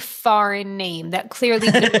very foreign name that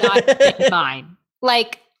clearly did not fit mine.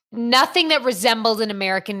 Like nothing that resembled an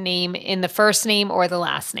American name in the first name or the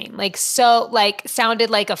last name. Like so, like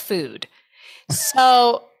sounded like a food.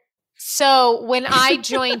 So when I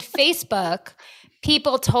joined Facebook,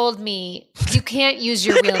 people told me you can't use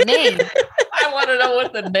your real name. I want to know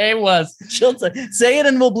what the name was. She'll say it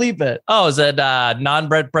and we'll bleep it. Oh, is it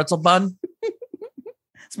non-bread pretzel bun?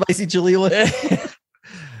 Spicy chili oil.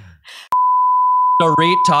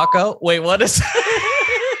 Dorit taco. Wait, what is?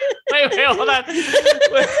 wait, hold on.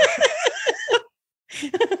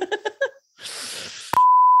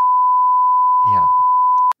 Yeah.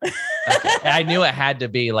 Okay. I knew it had to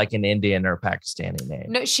be like an Indian or Pakistani name.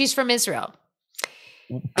 No, she's from Israel.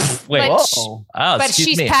 Wait, but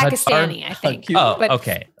she's Pakistani, I think.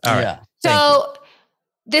 Okay. All right. Yeah. So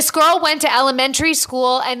this girl went to elementary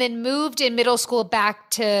school and then moved in middle school back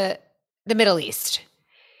to the Middle East.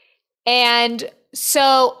 And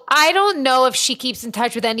so I don't know if she keeps in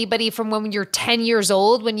touch with anybody from when you're 10 years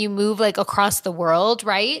old, when you move like across the world,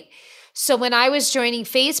 right? So when I was joining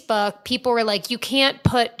Facebook, people were like, you can't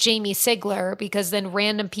put Jamie Sigler because then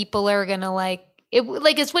random people are going to like,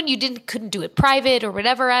 it's when you couldn't do it private or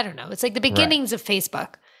whatever. I don't know. It's like the beginnings of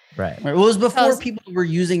Facebook. Right. It was before people were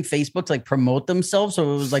using Facebook to like promote themselves. So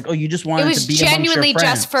it was like, oh, you just wanted to be genuinely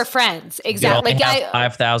just for friends. Exactly. Like I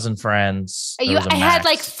 5,000 friends. I had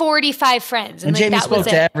like 45 friends. And Jamie spoke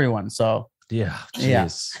to everyone. So yeah. Yeah.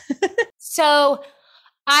 So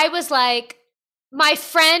I was like,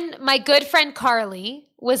 my good friend Carly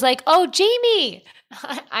was like, "Oh, Jamie,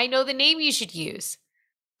 I know the name you should use.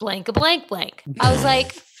 Blank a blank blank." I was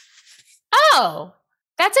like, "Oh,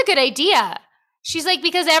 that's a good idea." She's like,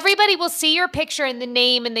 "Because everybody will see your picture and the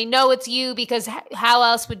name and they know it's you because how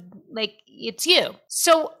else would it's you."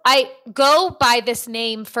 So I go by this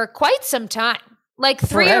name for quite some time, like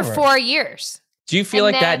 3 Forever. or 4 years. Do you feel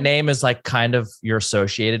And like that then- name is like kind of you're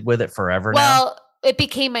associated with it forever now? Well, it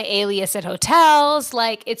became my alias at hotels.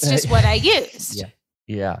 Like it's just what I used. Yeah.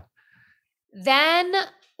 Yeah. Then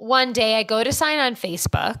one day I go to sign on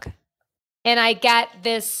Facebook and I get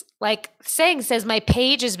this like saying says my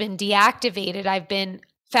page has been deactivated. I've been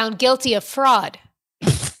found guilty of fraud. And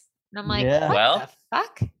I'm like, Yeah. what Well, the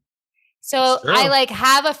fuck? So it's true. I like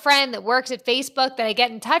have a friend that works at Facebook that I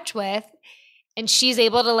get in touch with and she's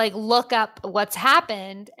able to like look up what's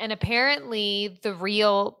happened. And apparently the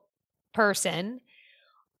real person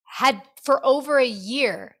had for over a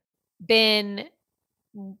year been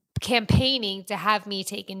campaigning to have me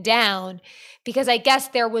taken down because I guess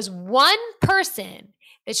there was one person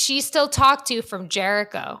that she still talked to from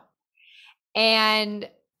Jericho and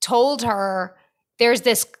told her there's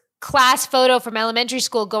this class photo from elementary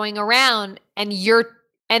school going around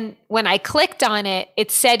and when I clicked on it,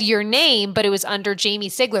 it said your name, but it was under Jamie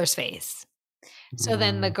Sigler's face. So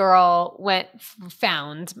then the girl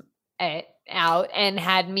found it out and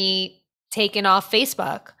had me taken off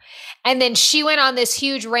Facebook. And then she went on this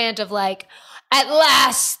huge rant of like, at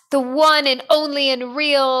last, the one and only and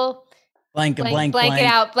real blank blank it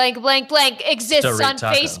out, blank exists Dorit on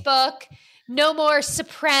Taco. Facebook. No more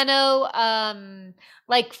soprano,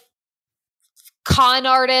 like con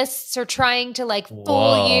artists are trying to like fool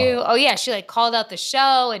Whoa. you. Oh yeah, she like called out the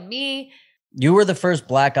show and me. You were the first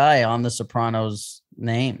black eye on The Sopranos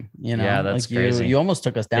name. You know, Yeah, that's like crazy. You almost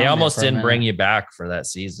took us down. They there almost for a didn't bring minute. you back for that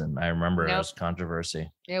season. I remember it Nope. was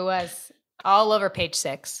controversy. It was all over page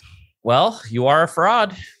 6. Well, you are a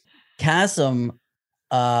fraud. Cassim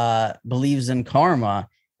believes in karma,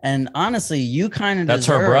 and honestly, you kind of That's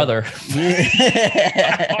her brother.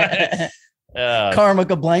 Karma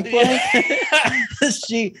blank.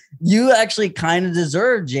 You actually kind of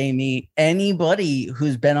deserve, Jamie, anybody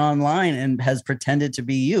who's been online and has pretended to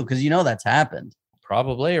be you, because you know that's happened.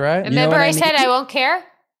 Probably, right? You know Remember what I I said mean? I won't care?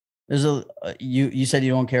 There's you said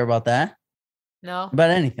you don't care about that, No, about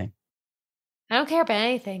anything. I don't care about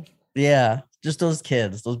anything. Yeah, just those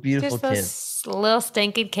kids, those beautiful Just kids. those little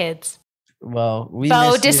stinking kids. Well, we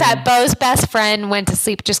Bo miss you. Bo's best friend went to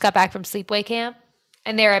sleep, just got back from sleepaway camp.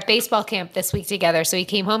 And they're at baseball camp this week together. So he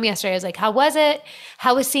came home yesterday. I was like, how was it?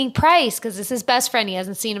 How was seeing Price? Because it's his best friend. He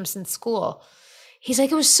hasn't seen him since school. He's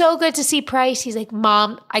like, it was so good to see Price. He's like,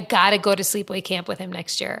 Mom, I got to go to sleepaway camp with him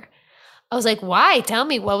next year. I was like, why? Tell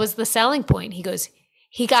me, what was the selling point? He goes,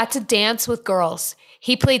 he got to dance with girls.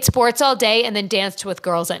 He played sports all day and then danced with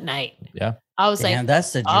girls at night. Yeah. I was Damn, like,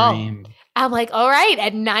 that's the oh. dream. I'm like, all right,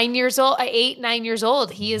 at 9 years old, 8, 9 years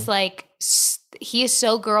old, he is like, he is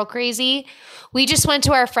so girl crazy. We just went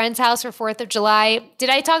to our friend's house for 4th of July. Did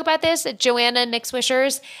I talk about this? At Joanna and Nick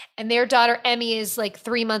Swisher's, and their daughter Emmy is like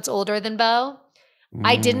 3 months older than Bo.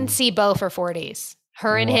 I didn't see Bo for 4 days.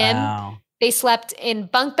 Her and him, Wow. they slept in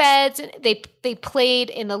bunk beds. They played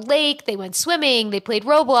in the lake. They went swimming. They played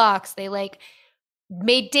Roblox. They like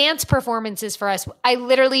made dance performances for us. I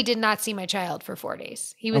literally did not see my child for 4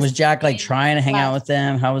 days. He Was Jack like trying to hang out with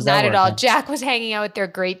them? How was that? not at all. working? Jack was hanging out with their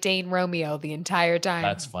Great Dane Romeo the entire time.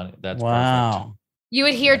 That's funny. That's perfect. Wow. You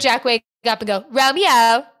would hear Jack wake up and go,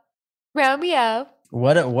 Romeo, Romeo.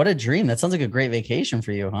 What a dream. That sounds like a great vacation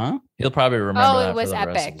for you, huh? He'll probably remember Oh, that it was for the rest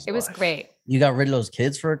of epic. his It was life. great. You got rid of those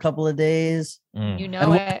kids for a couple of days. Mm. You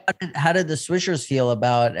know And it. how did the Swishers feel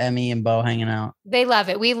about Emmy and Bo hanging out? They love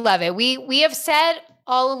it. We love it. We have said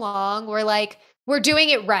all along, we're like, we're doing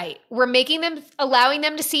it right. We're allowing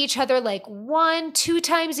them to see each other like 1-2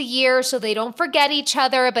 times a year so they don't forget each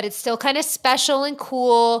other, but it's still kind of special and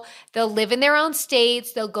cool. They'll live in their own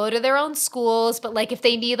states. They'll go to their own schools. But like if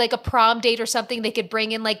they need like a prom date or something, they could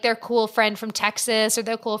bring in like their cool friend from Texas or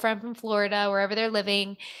their cool friend from Florida, wherever they're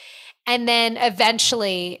living. And then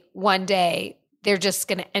eventually one day they're just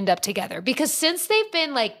going to end up together because since they've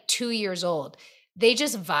been like 2 years old, they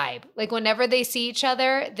just vibe. Like whenever they see each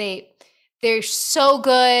other, they're so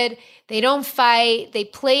good. They don't fight. They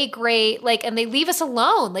play great. Like, and they leave us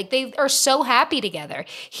alone. Like they are so happy together.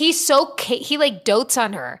 He like dotes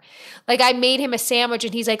on her. Like I made him a sandwich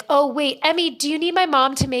and he's like, oh wait, Emmy, do you need my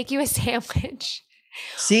mom to make you a sandwich?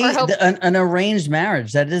 See, Or hope- an arranged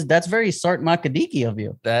marriage. That's very Sart Makadiki of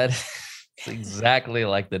you. That's exactly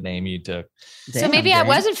like the name you took. So Damn, maybe I Jane.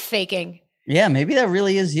 wasn't faking. Yeah, maybe that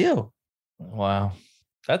really is you. Wow.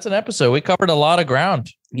 That's an episode. We covered a lot of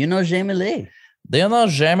ground. You know Jamie Lee. Do you know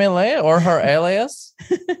Jamie Lee or her alias?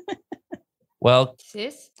 Well,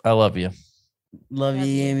 Sis? I love you. Love Love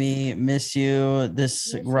you, you. Amy. Miss you.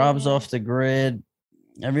 This Miss Rob's you. off the grid.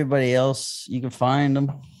 Everybody else, you can find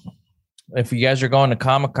them. If you guys are going to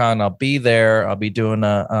Comic-Con, I'll be there. I'll be doing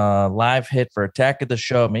a live hit for Attack of the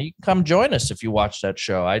Show. I mean, you can come join us if you watch that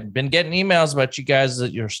show. I've been getting emails about you guys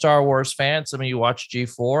that you're Star Wars fans. Some of you watch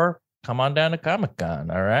G4. Come on down to Comic-Con.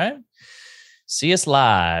 All right. See us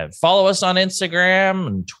live. Follow us on Instagram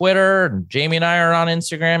and Twitter. And Jamie and I are on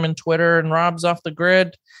Instagram and Twitter. And Rob's off the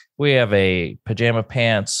grid. We have a Pajama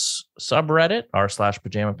Pants subreddit,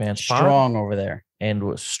 r/Pajama Pants Pod. Strong over there.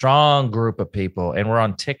 And a strong group of people. And we're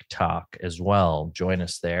on TikTok as well. Join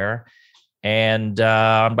us there. And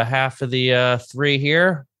on behalf of the three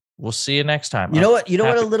here, we'll see you next time. You know what?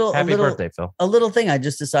 Happy birthday, Phil. A little thing I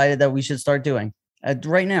just decided that we should start doing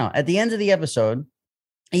right now. At the end of the episode,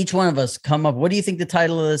 each one of us come up. What do you think the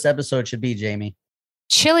title of this episode should be, Jamie?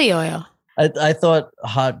 Chili oil. I thought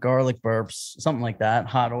hot garlic burps, something like that.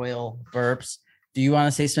 Hot oil burps. Do you want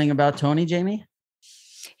to say something about Tony, Jamie?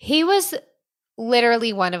 He was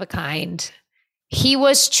literally one of a kind. He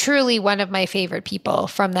was truly one of my favorite people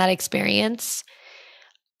from that experience.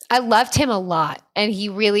 I loved him a lot, and he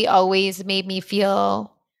really always made me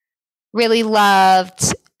feel really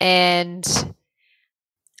loved. And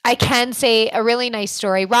I can say a really nice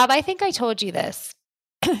story. Rob, I think I told you this.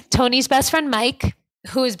 Tony's best friend, Mike,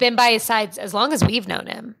 who's been by his side as long as we've known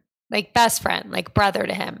him, like best friend, like brother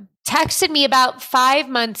to him, texted me about 5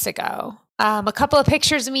 months ago, a couple of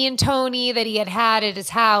pictures of me and Tony that he had at his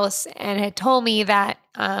house, and had told me that,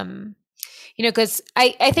 because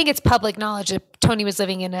I think it's public knowledge that Tony was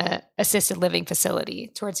living in a assisted living facility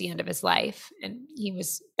towards the end of his life, and he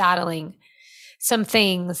was battling some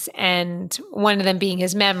things, and one of them being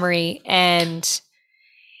his memory. And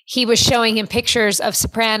he was showing him pictures of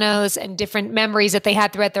Sopranos and different memories that they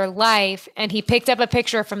had throughout their life. And he picked up a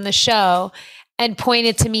picture from the show and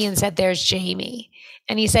pointed to me and said, "There's Jamie."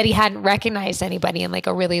 And he said he hadn't recognized anybody in like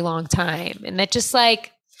a really long time. And that just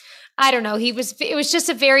like, I don't know, it was just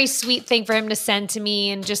a very sweet thing for him to send to me,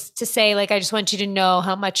 and just to say, like, I just want you to know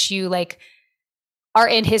how much you like are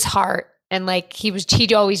in his heart. And like,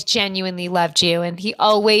 he always genuinely loved you. And he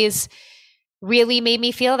always really made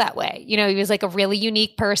me feel that way. You know, he was like a really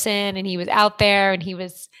unique person, and he was out there, and he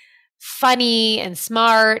was funny and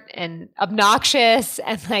smart and obnoxious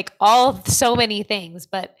and like so many things.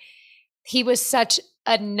 But he was such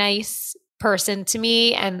a nice person to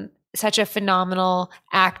me, and such a phenomenal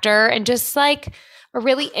actor, and just like a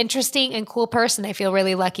really interesting and cool person. I feel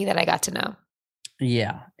really lucky that I got to know.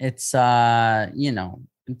 Yeah, it's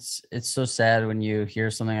it's so sad when you hear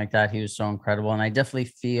something like that. He was so incredible, and I definitely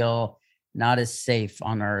feel not as safe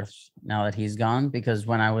on earth now that he's gone, because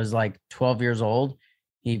when I was like 12 years old,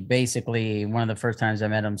 he basically, one of the first times I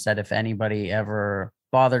met him, said if anybody ever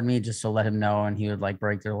bothered me, just to let him know, and he would like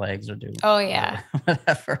break their legs or do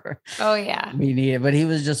whatever. Oh yeah. We needed, but he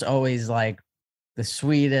was just always like the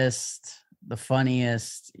sweetest, the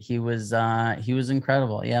funniest. He was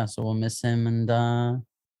incredible. Yeah, so we'll miss him, and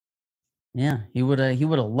yeah, he would have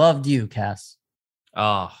loved you, Cass.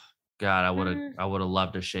 Oh God, I would have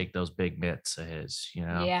loved to shake those big mitts of his. You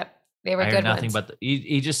know, Yep, they were I heard good nothing ones. but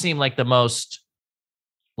he just seemed like the most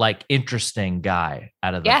like interesting guy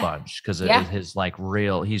out of the bunch, because his like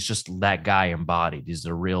real, he's just that guy embodied. He's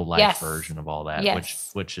the real life version of all that,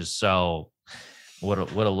 which is so would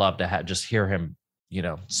have loved to just hear him,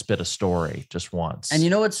 spit a story just once. And you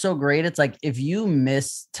know what's so great? It's like if you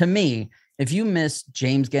miss James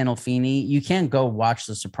Gandolfini, you can't go watch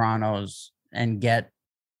The Sopranos and get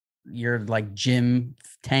your like gym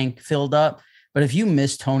tank filled up. But if you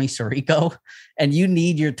miss Tony Sirico and you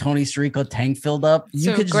need your Tony Sirico tank filled up,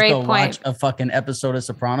 you could just go watch a fucking episode of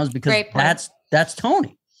Sopranos, because that's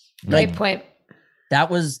Tony. Great point. That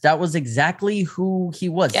was exactly who he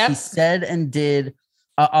was. Yep. He said and did.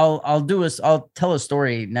 I'll tell a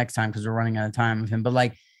story next time, because we're running out of time of him. But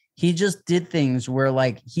like, he just did things where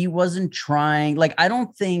like he wasn't trying. Like,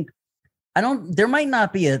 there might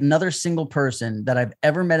not be another single person that I've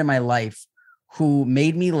ever met in my life who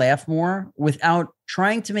made me laugh more without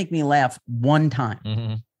trying to make me laugh one time.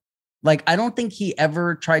 Mm-hmm. Like, I don't think he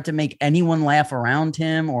ever tried to make anyone laugh around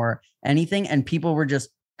him or anything. And people were just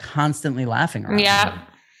constantly laughing around him.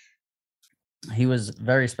 He was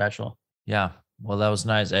very special. Yeah. Well, that was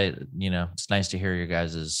nice. It's nice to hear your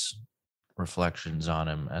guys' reflections on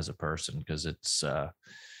him as a person, because it's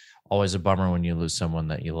always a bummer when you lose someone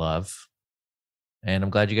that you love. And I'm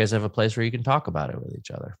glad you guys have a place where you can talk about it with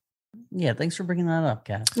each other. Yeah, thanks for bringing that up,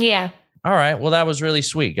 Cass. Yeah. All right. Well, that was really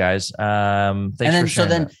sweet, guys. Thanks And then for sharing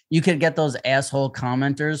that. you could get those asshole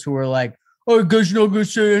commenters who are like, "Oh, I guess you're not gonna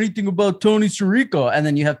say anything about Tony Sirico," and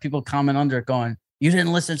then you have people comment under it going, "You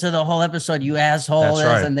didn't listen to the whole episode, you asshole!" That's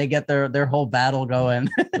right. And they get their whole battle going.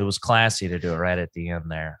 It was classy to do it right at the end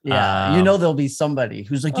there. Yeah, there'll be somebody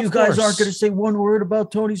who's like, of "You guys aren't course. going to say one word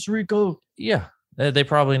about Tony Sirico." Yeah. They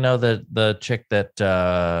probably know the chick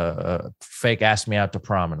that fake asked me out to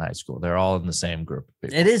prom in high school. They're all in the same group of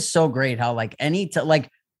people. It is so great how like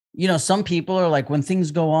some people are like, when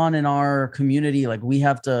things go on in our community, like we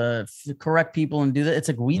have to correct people and do that. It's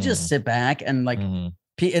like we just sit back and like.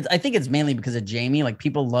 I think it's mainly because of Jamie. Like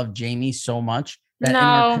people love Jamie so much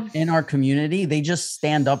that in our community, they just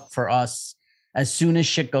stand up for us as soon as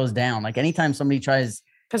shit goes down. Like anytime somebody tries,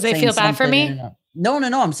 because they feel bad for me. No.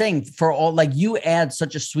 I'm saying for all, like you add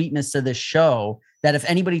such a sweetness to this show that if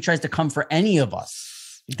anybody tries to come for any of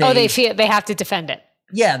us, they feel they have to defend it.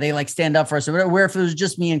 Yeah, they like stand up for us. Where if it was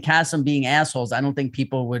just me and Kasim being assholes, I don't think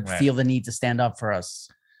people would feel the need to stand up for us.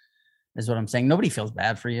 Is what I'm saying. Nobody feels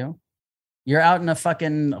bad for you. You're out in a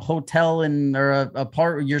fucking hotel or a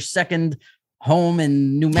part, your second home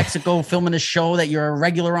in New Mexico, filming a show that you're a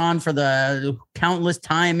regular on for the countless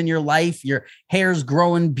time in your life. Your hair's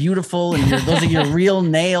growing beautiful, and those are your real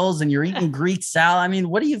nails, and you're eating Greek salad. I mean,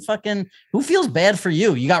 what do you who feels bad for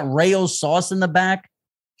you? You got Rayo sauce in the back.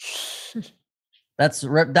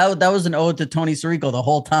 That was an ode to Tony Sirico the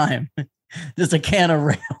whole time. Just a can of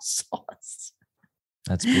Rayo sauce.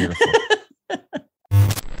 That's beautiful.